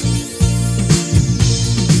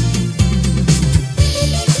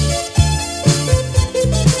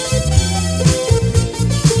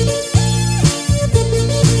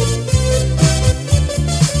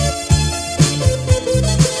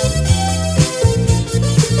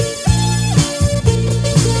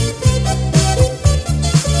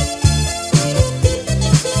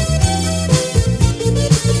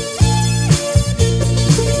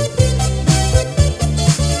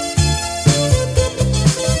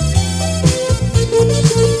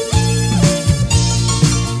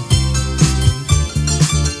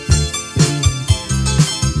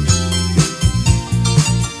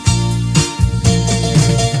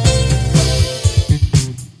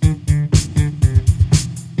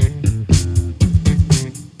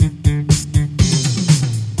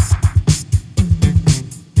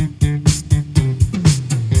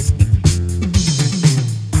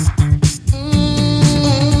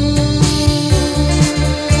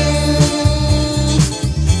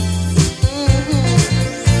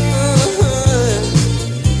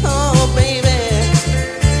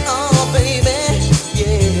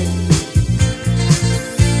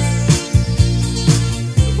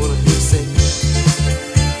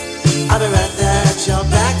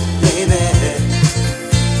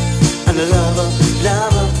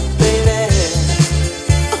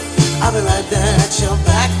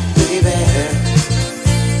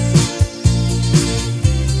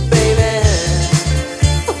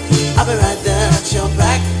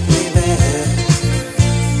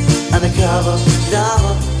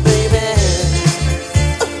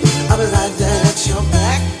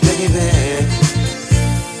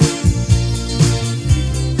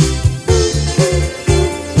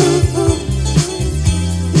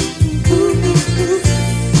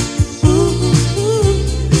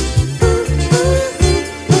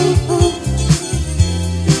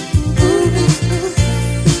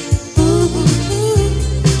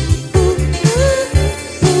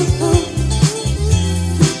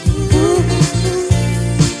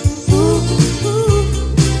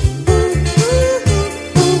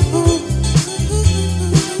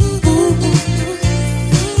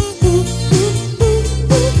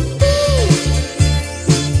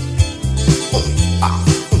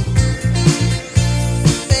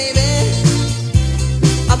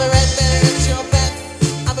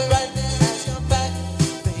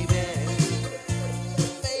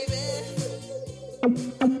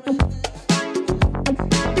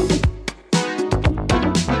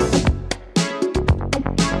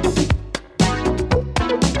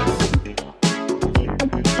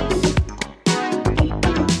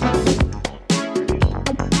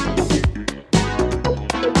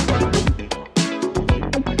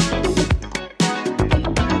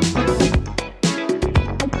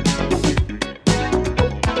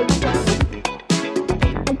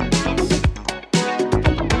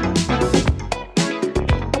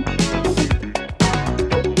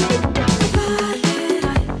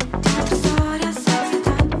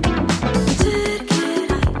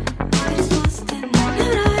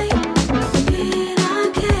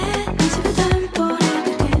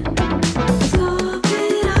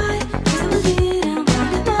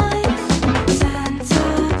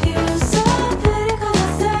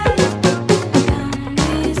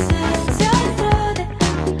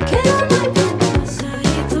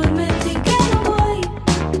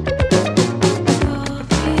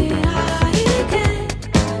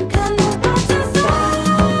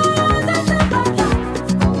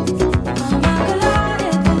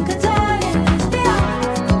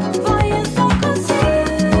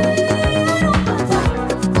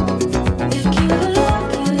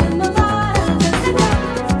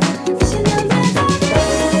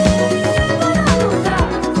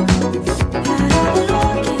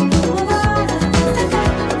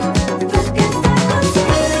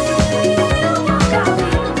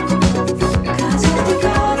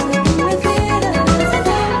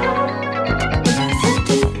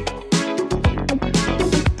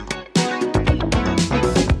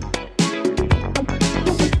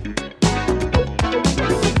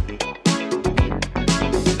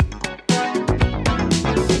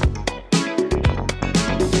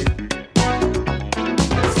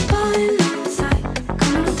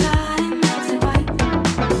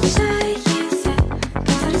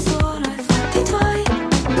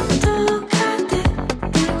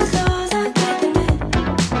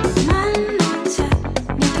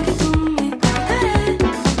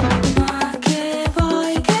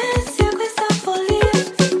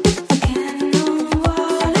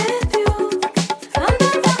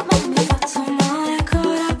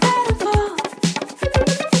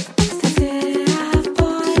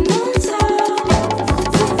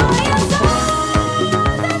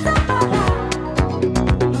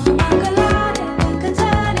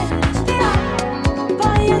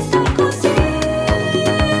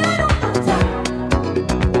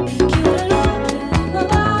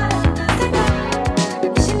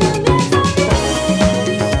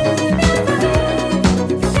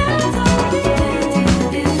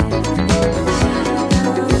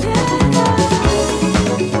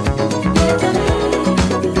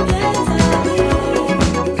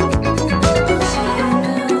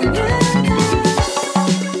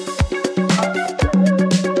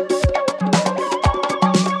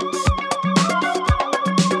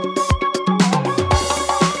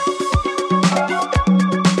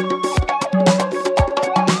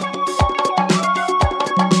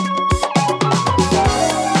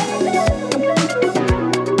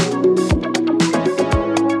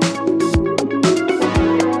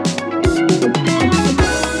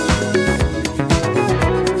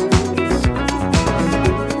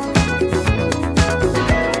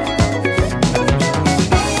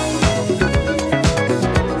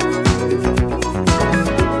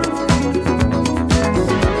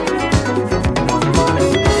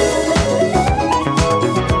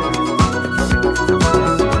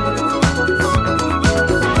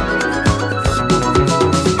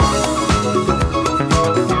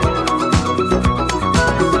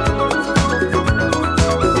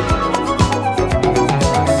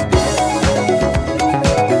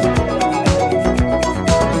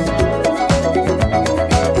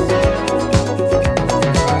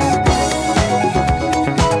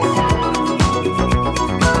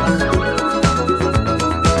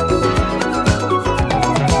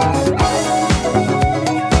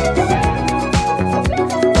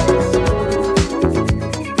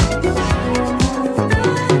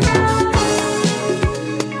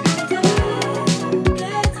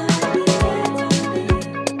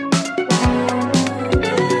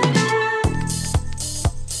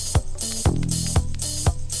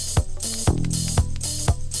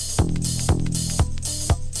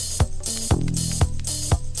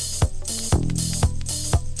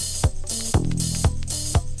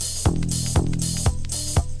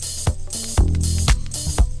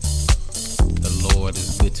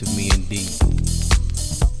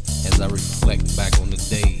 I reflect back on the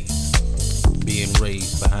days, being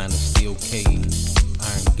raised behind a steel cage,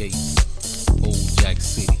 iron gate, old Jack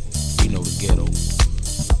City, you know the ghetto.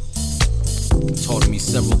 It taught me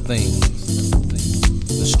several things.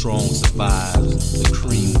 The strong survives, the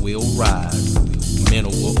cream will rise,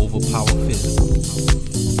 mental will overpower physical.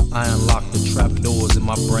 I unlocked the trapdoors in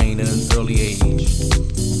my brain at an early age.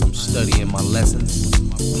 I'm studying my lessons,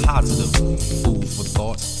 positive food for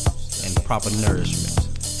thought, and proper nourishment.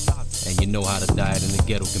 And you know how the diet in the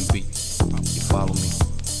ghetto can be. You follow me?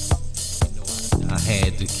 I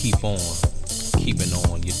had to keep on, keeping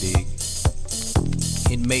on, you dig?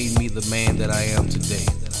 It made me the man that I am today.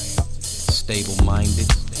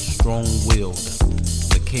 Stable-minded, strong-willed,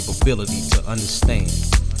 the capability to understand,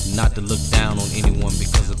 not to look down on anyone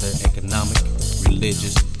because of their economic,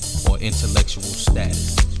 religious, or intellectual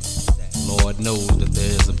status. Lord knows that there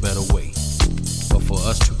is a better way. But for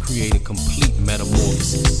us to create a complete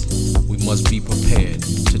metamorphosis, we must be prepared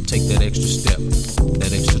to take that extra step,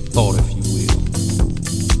 that extra thought, if you will.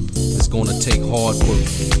 It's gonna take hard work,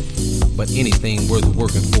 but anything worth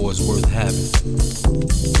working for is worth having.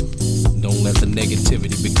 Don't let the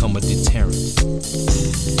negativity become a deterrent.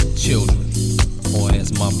 Children, or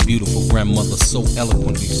as my beautiful grandmother so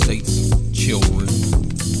eloquently states, children,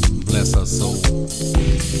 bless her soul.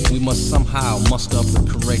 We must somehow muster up the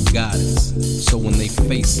correct guidance, so when they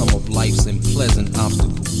face some of life's unpleasant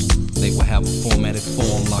obstacles, they will have a formatted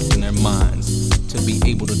form locked in their minds to be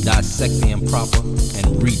able to dissect the improper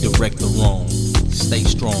and redirect the wrong. Stay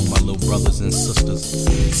strong, my little brothers and sisters.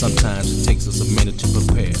 Sometimes it takes us a minute to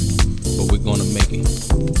prepare, but we're gonna make it.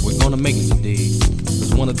 We're gonna make it, you dig?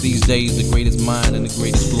 Cause one of these days the greatest mind and the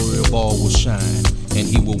greatest glory of all will shine, and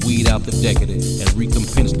he will weed out the decadent and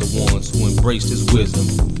recompense the ones who embraced his wisdom.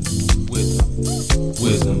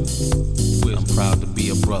 Wisdom. I'm proud to be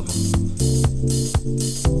a brother.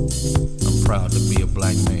 I'm proud to be a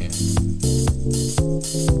black man.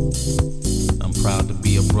 I'm proud to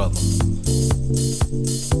be a brother.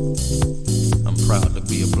 I'm proud to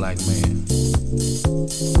be a black man.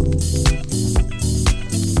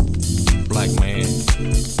 Black man.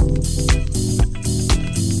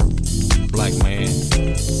 Black man.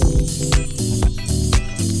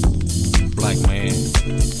 Black man.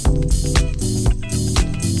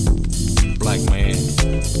 Black man.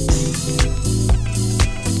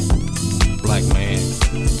 Black man.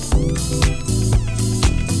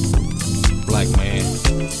 Black man.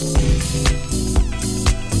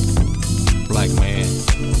 Black man.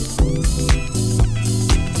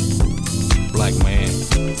 Black man.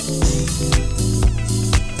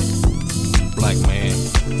 Black man.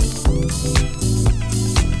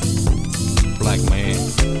 Black man.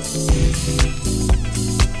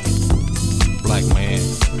 Black man.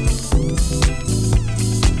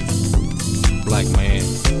 Black man.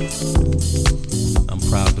 I'm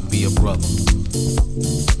proud to be a brother.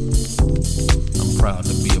 I'm proud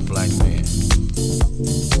to be a black man.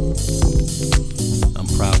 I'm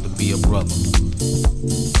proud to be a brother.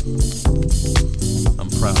 I'm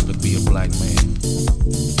proud to be a black man.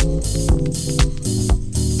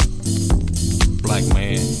 Black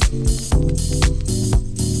man.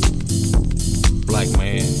 Black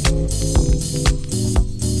man.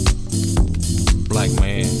 Black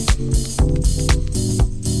man.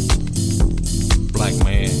 Black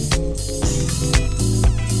man.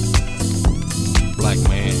 Black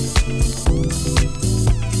man.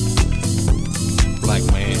 Black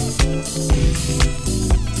man.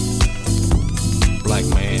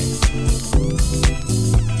 Black man.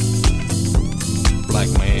 Black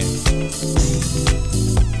man.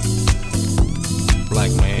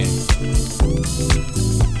 Black man.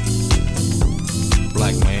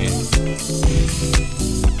 Black man.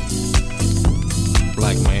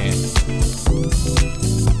 Black man.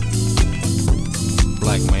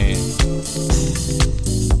 Black man.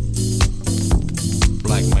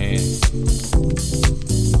 Black man.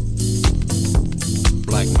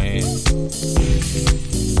 Black man.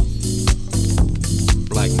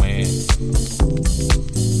 Black man.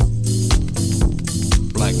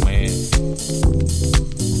 Black man.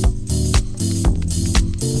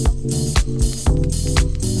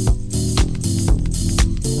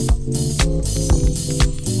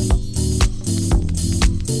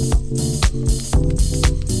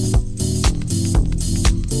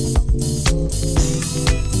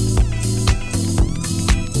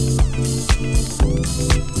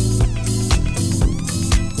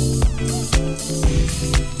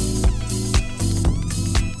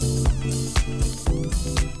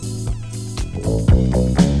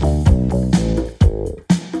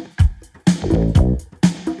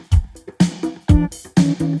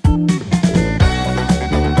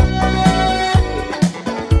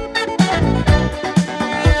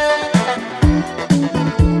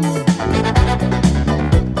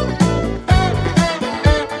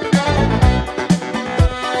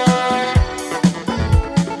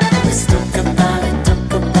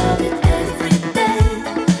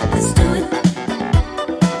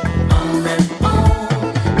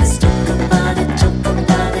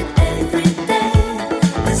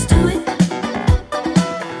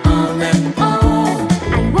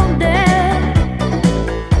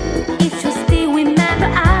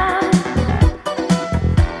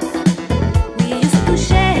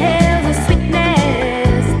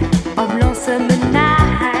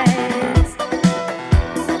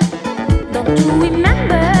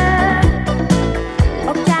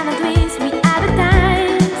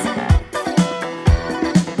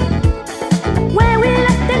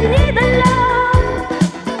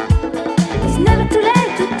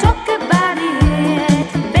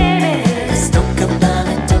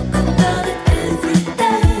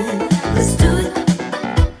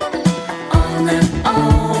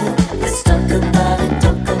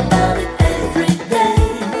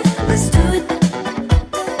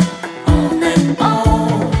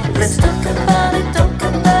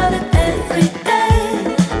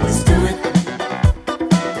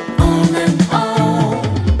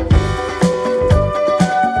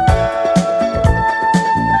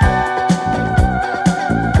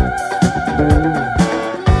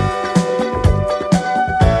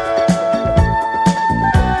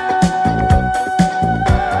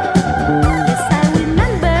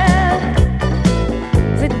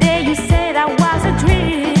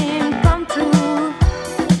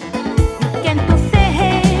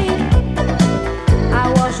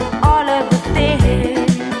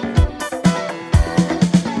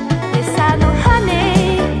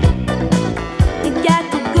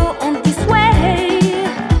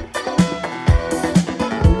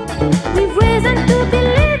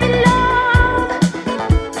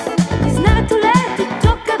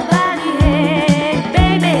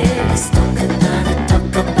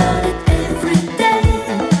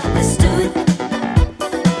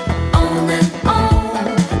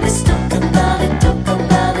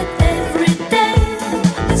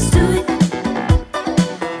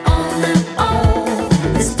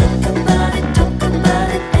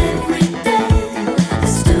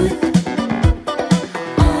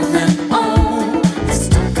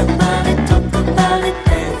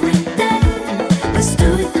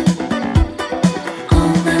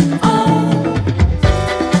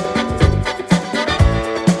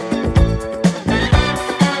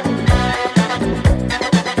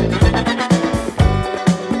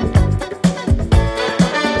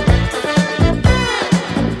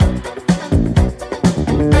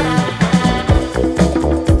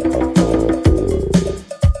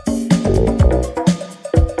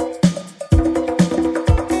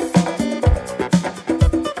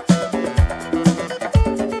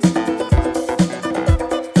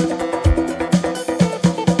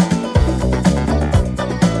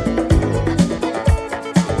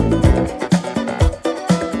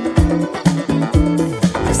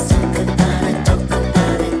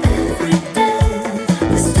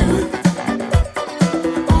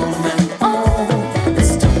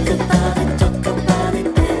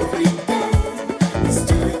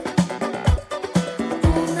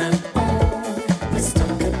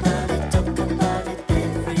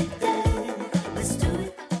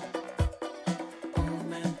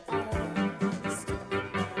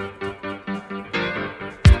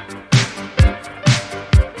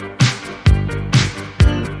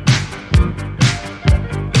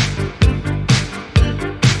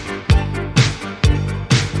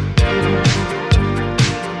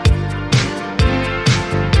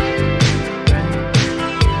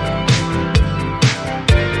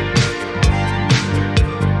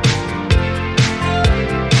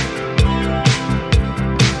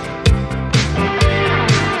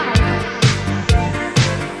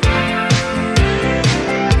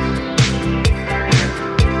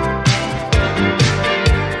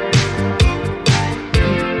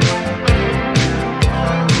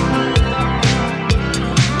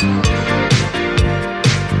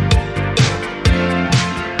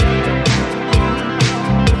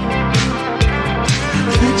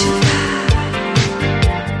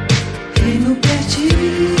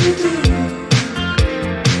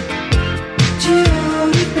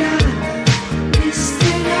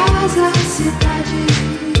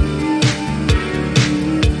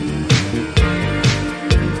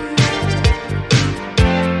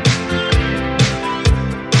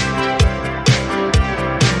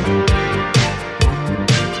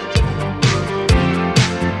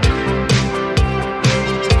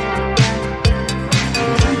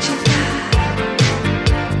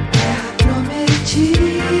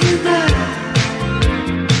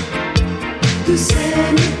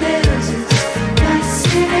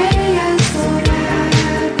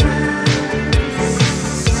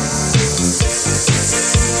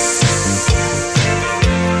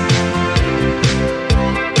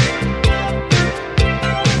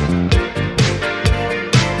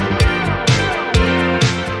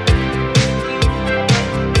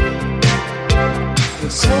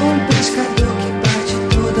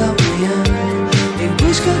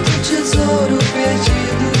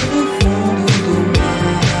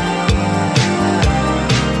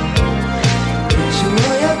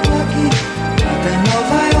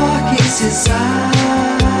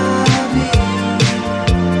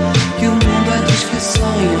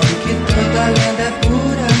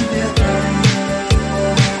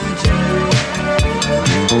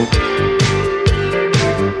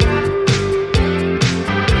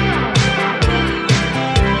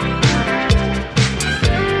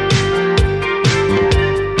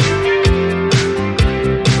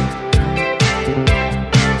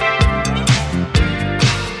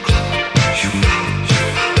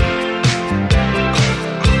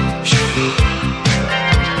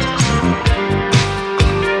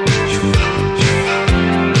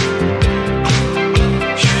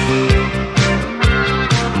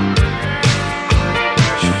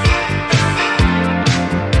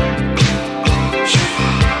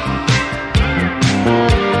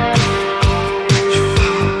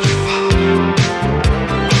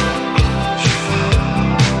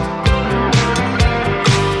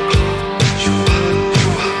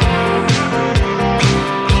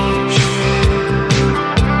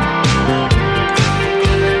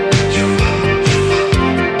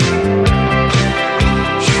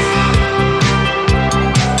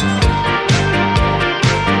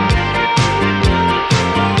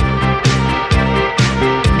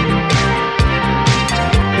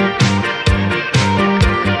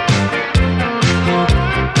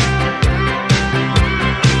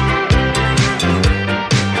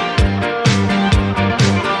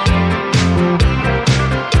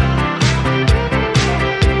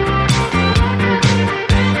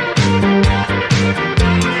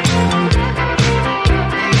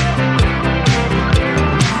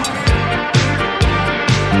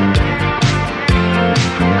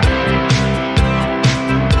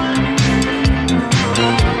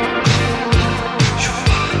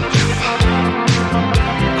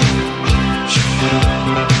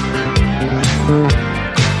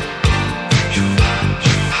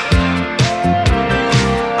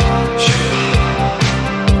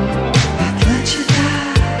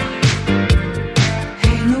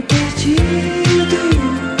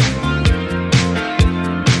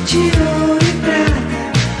 ouro e prata,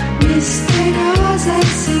 misteriosa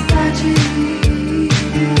cidade.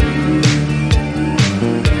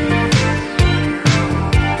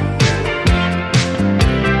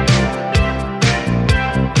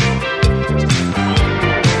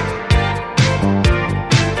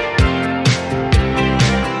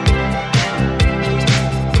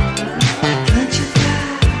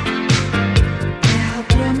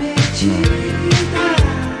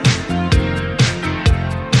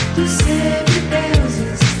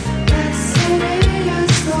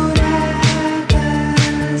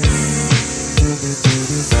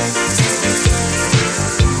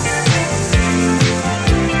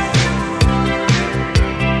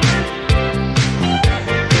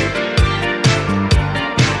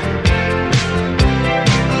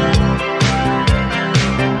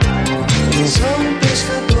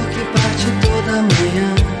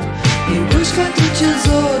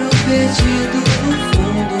 Tesouro perdido no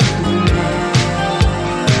fundo do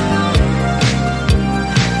mar.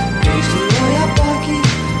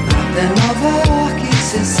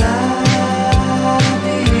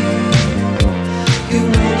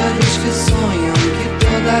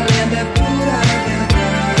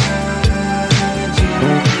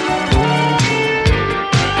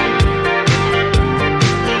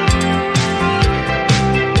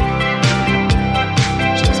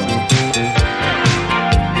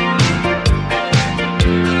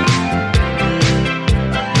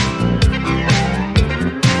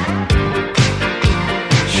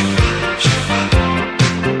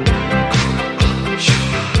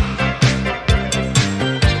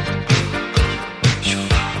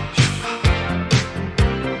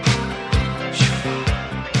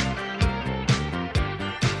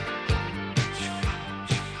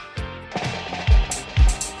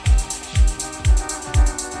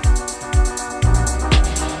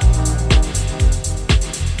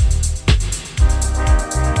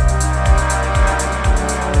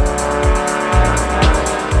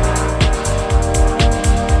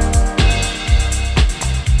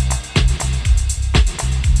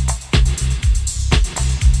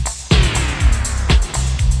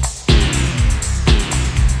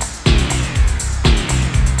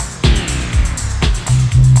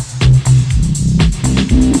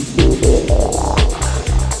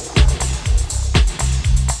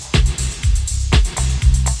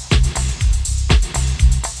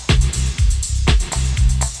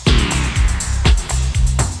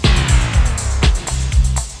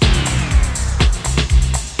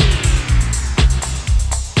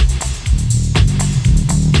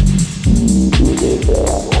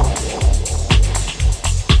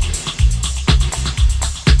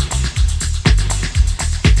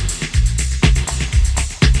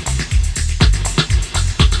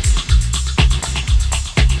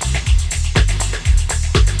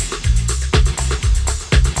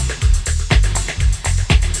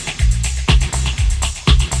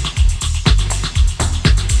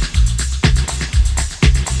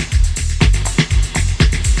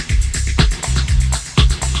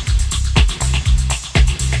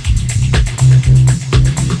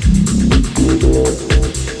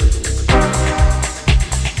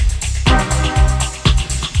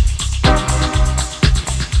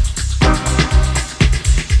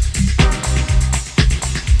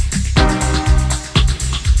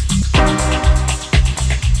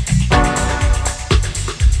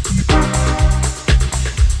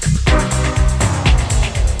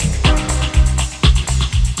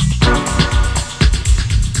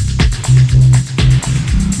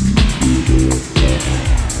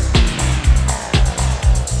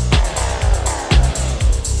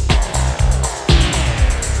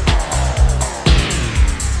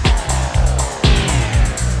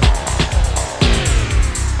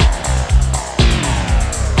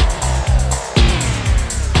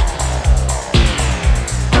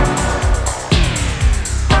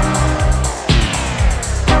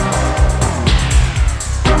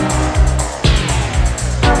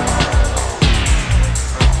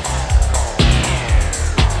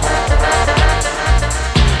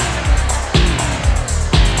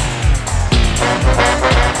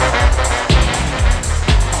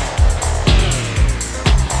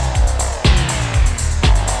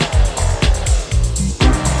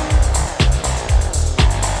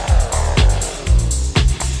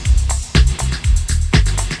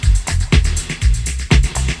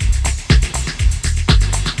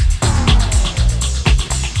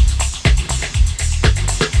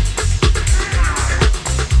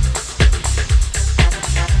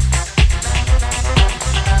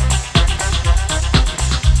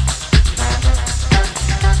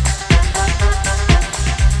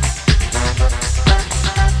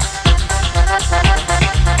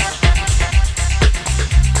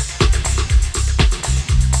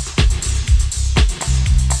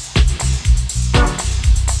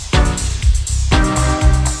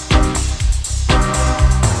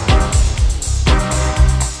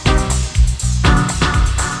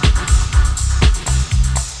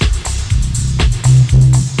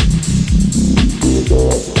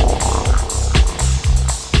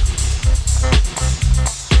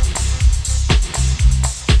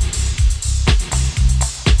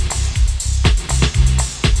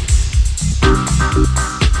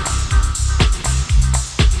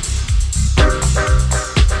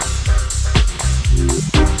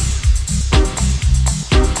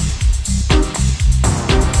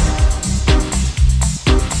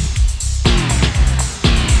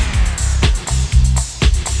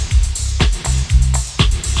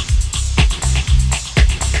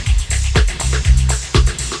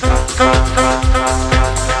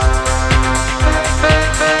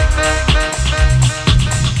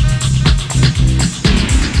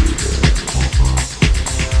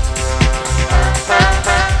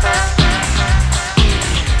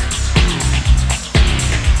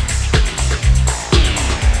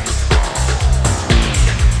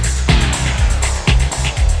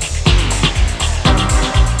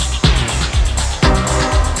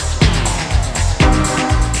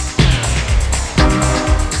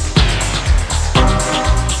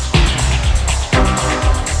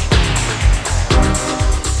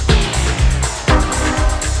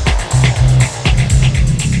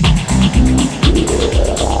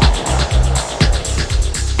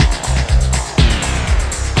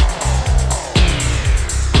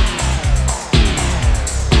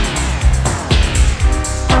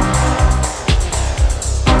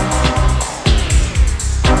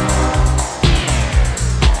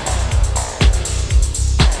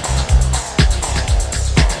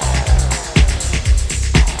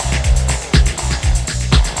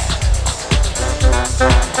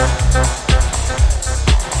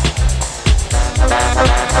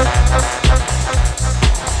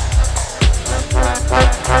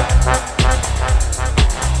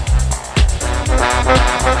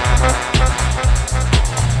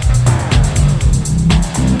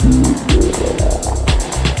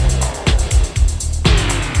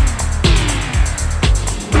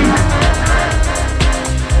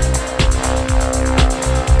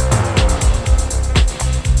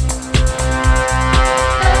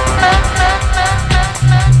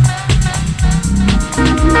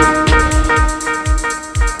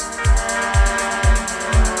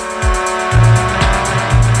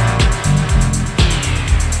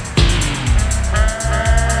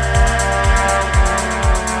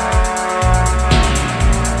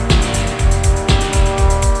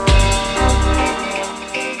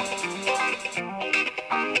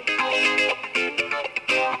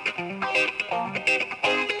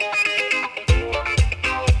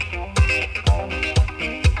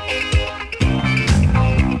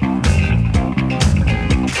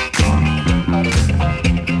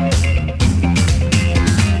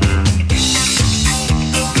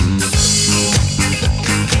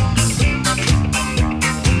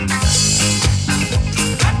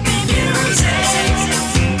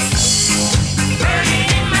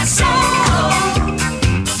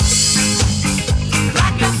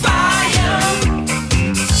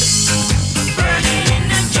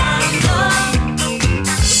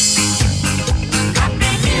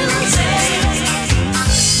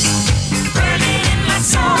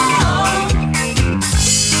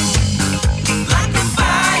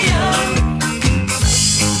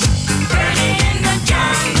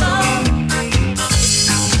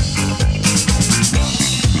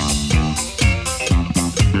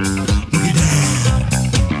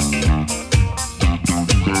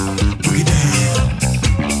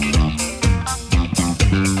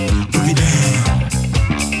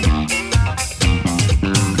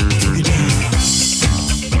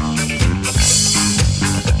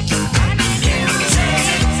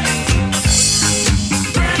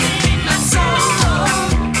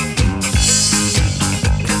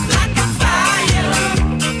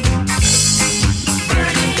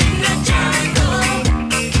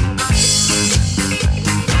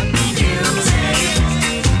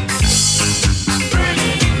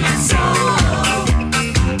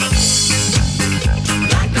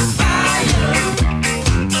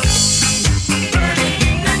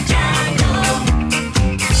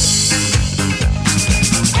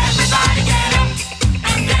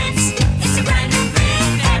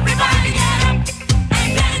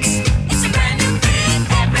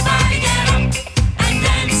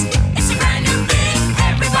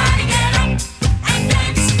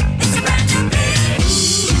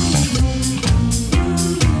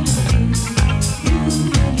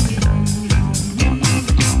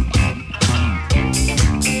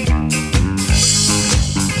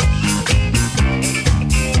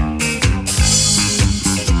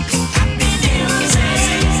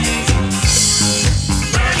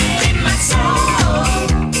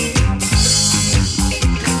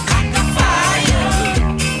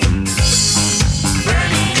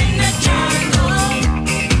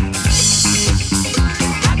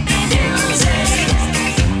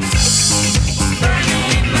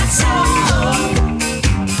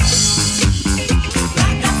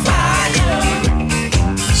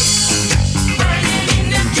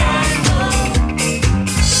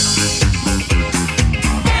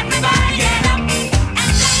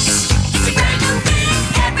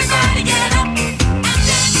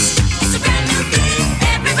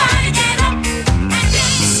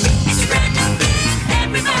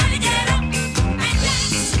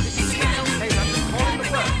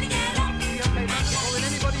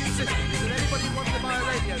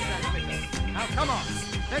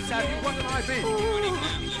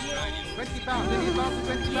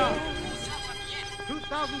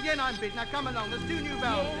 2,000 yen I'm bid. Now come along, there's 2 new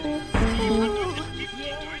valves.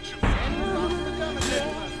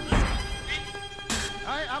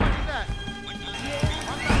 Alright, how much is that?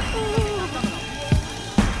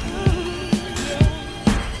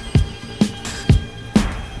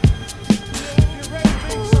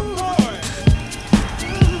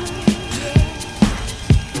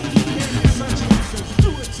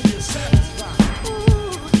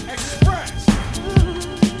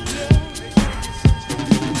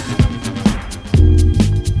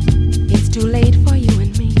 Too late for you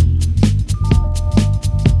and me.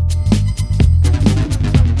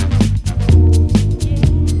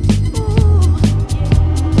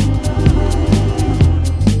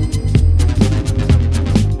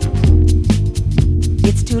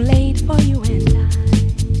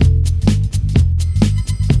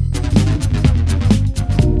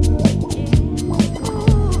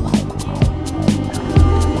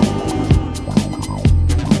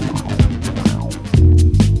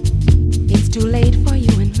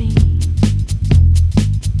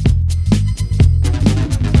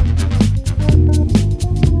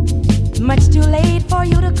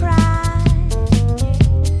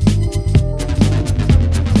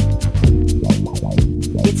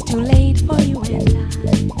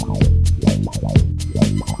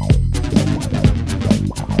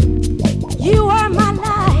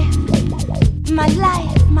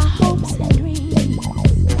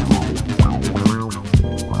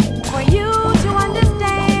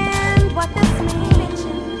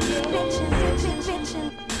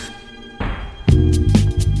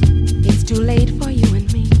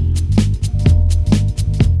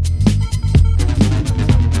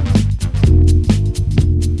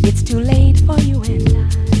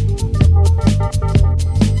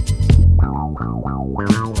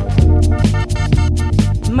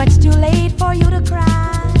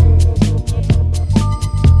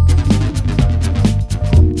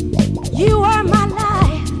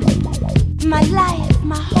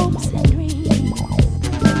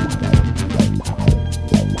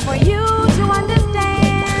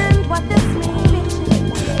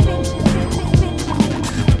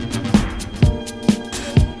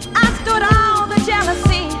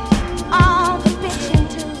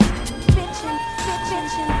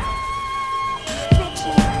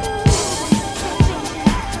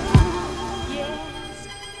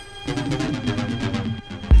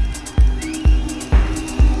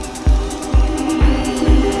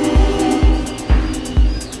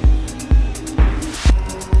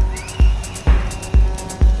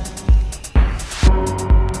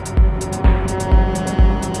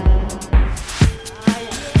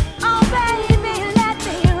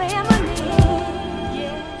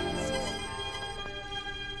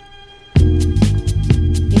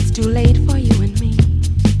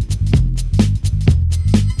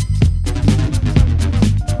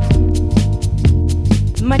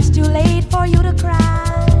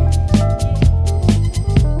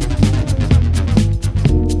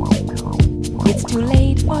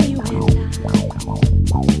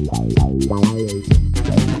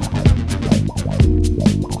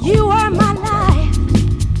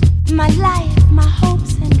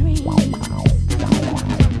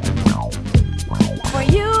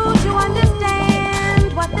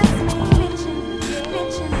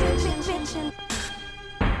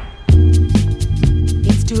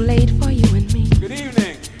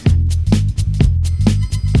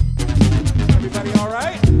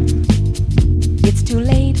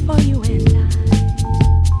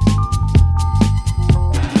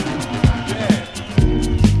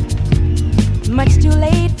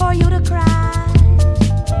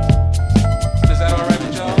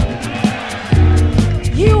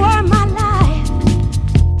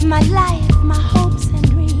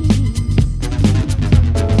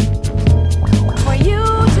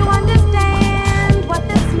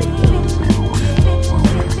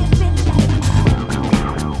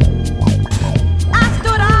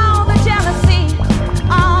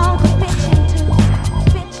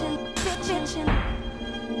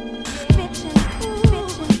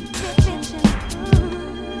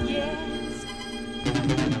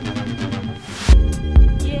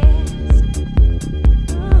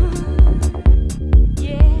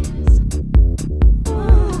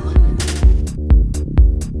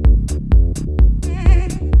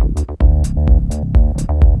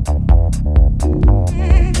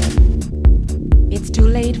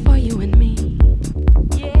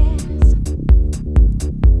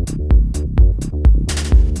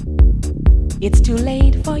 It's too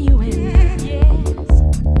late for you and yes.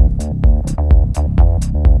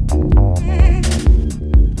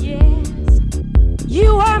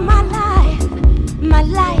 You are my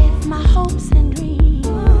life, my hopes and dreams.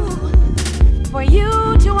 For you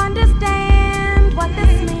to understand what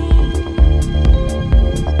this means.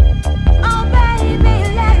 Oh baby,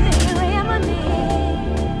 let me reminisce.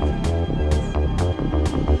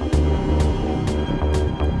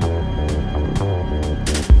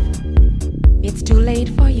 It's too late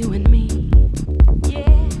for you and me.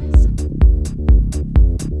 Yes.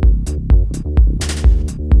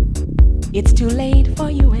 It's too late for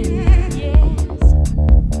you and me.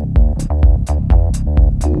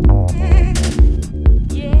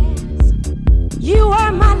 Yes. You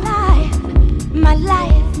are my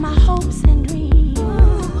life, my hopes and dreams.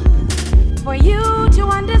 For you to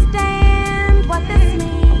understand what this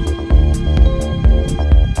means.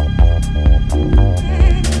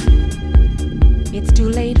 It's too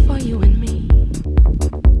late for you and me.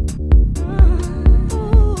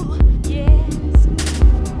 Ooh, yes.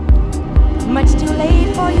 Much too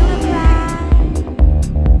late for you to cry.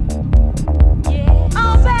 Yeah.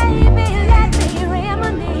 Oh baby, let me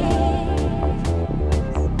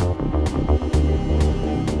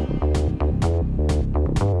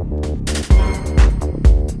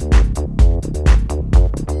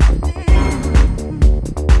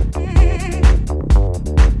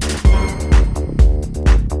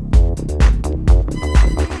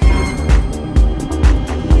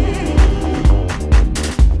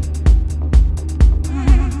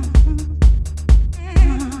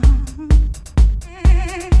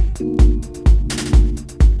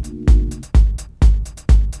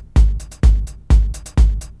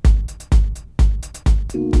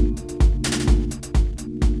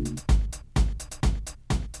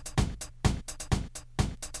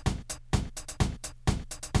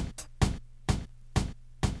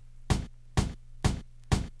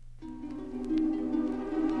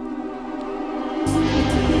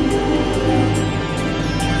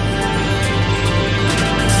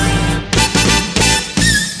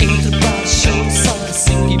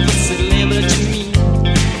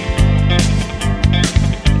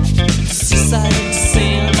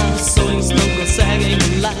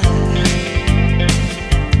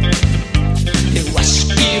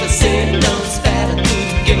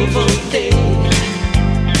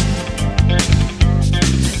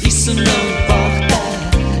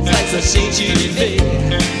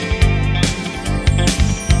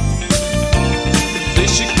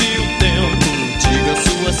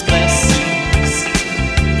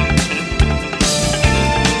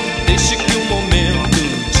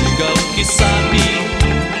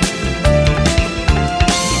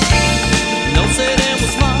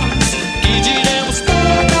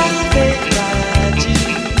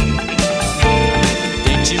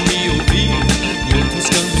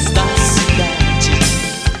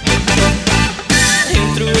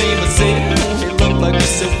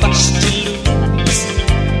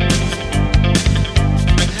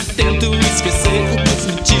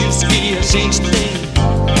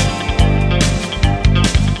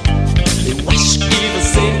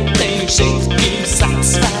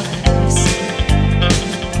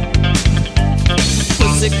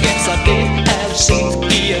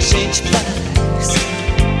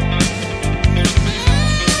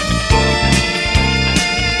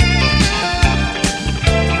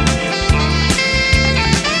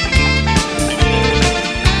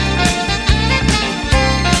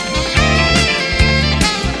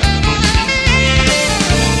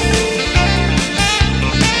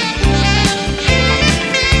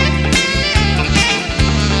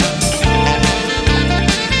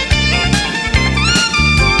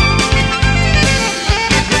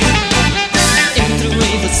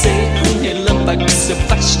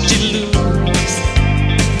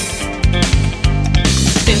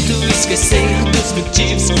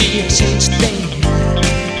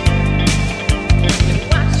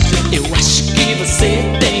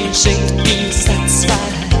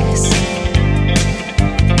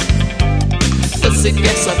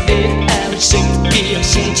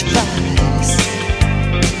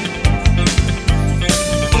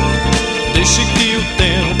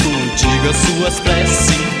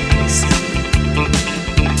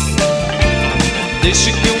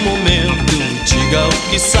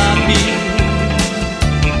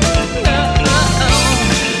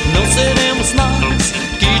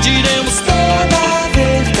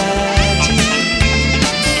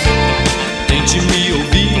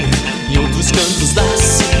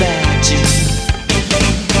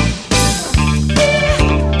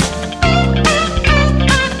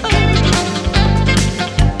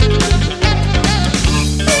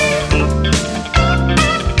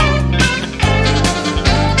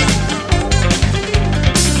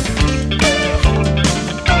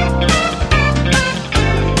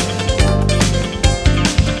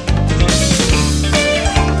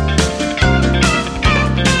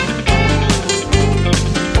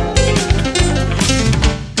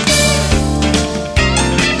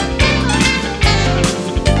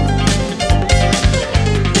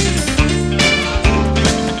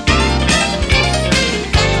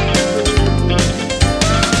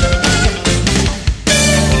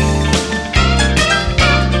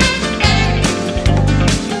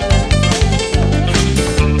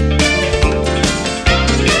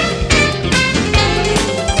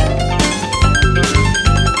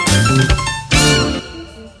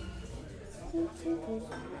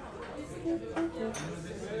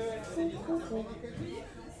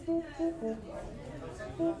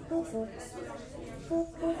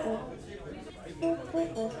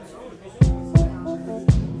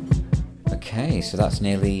Okay, so that's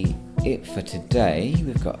nearly it for today.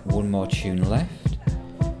 We've got one more tune left.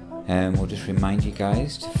 We'll just remind you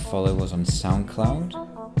guys to follow us on SoundCloud.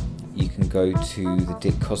 You can go to the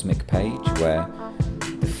Dick Cosmic page where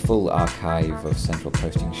the full archive of Central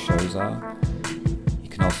Coasting shows are. You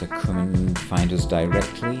can also come and find us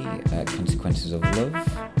directly at Consequences of Love.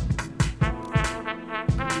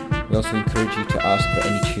 We also encourage you to ask for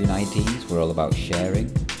any tune IDs. We're all about sharing.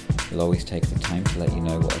 We'll always take the time to let you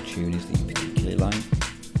know what a tune is that you particularly like.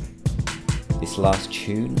 This last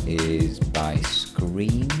tune is by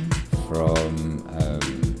Scream from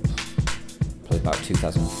probably about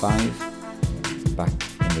 2005, back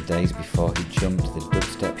in the days before he jumped the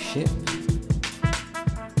dubstep ship.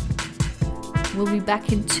 We'll be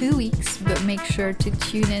back in 2 weeks, but make sure to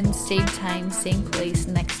tune in same time, same place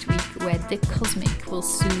next week, where Dick Cosmic will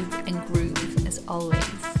soothe and groove as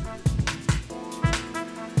always.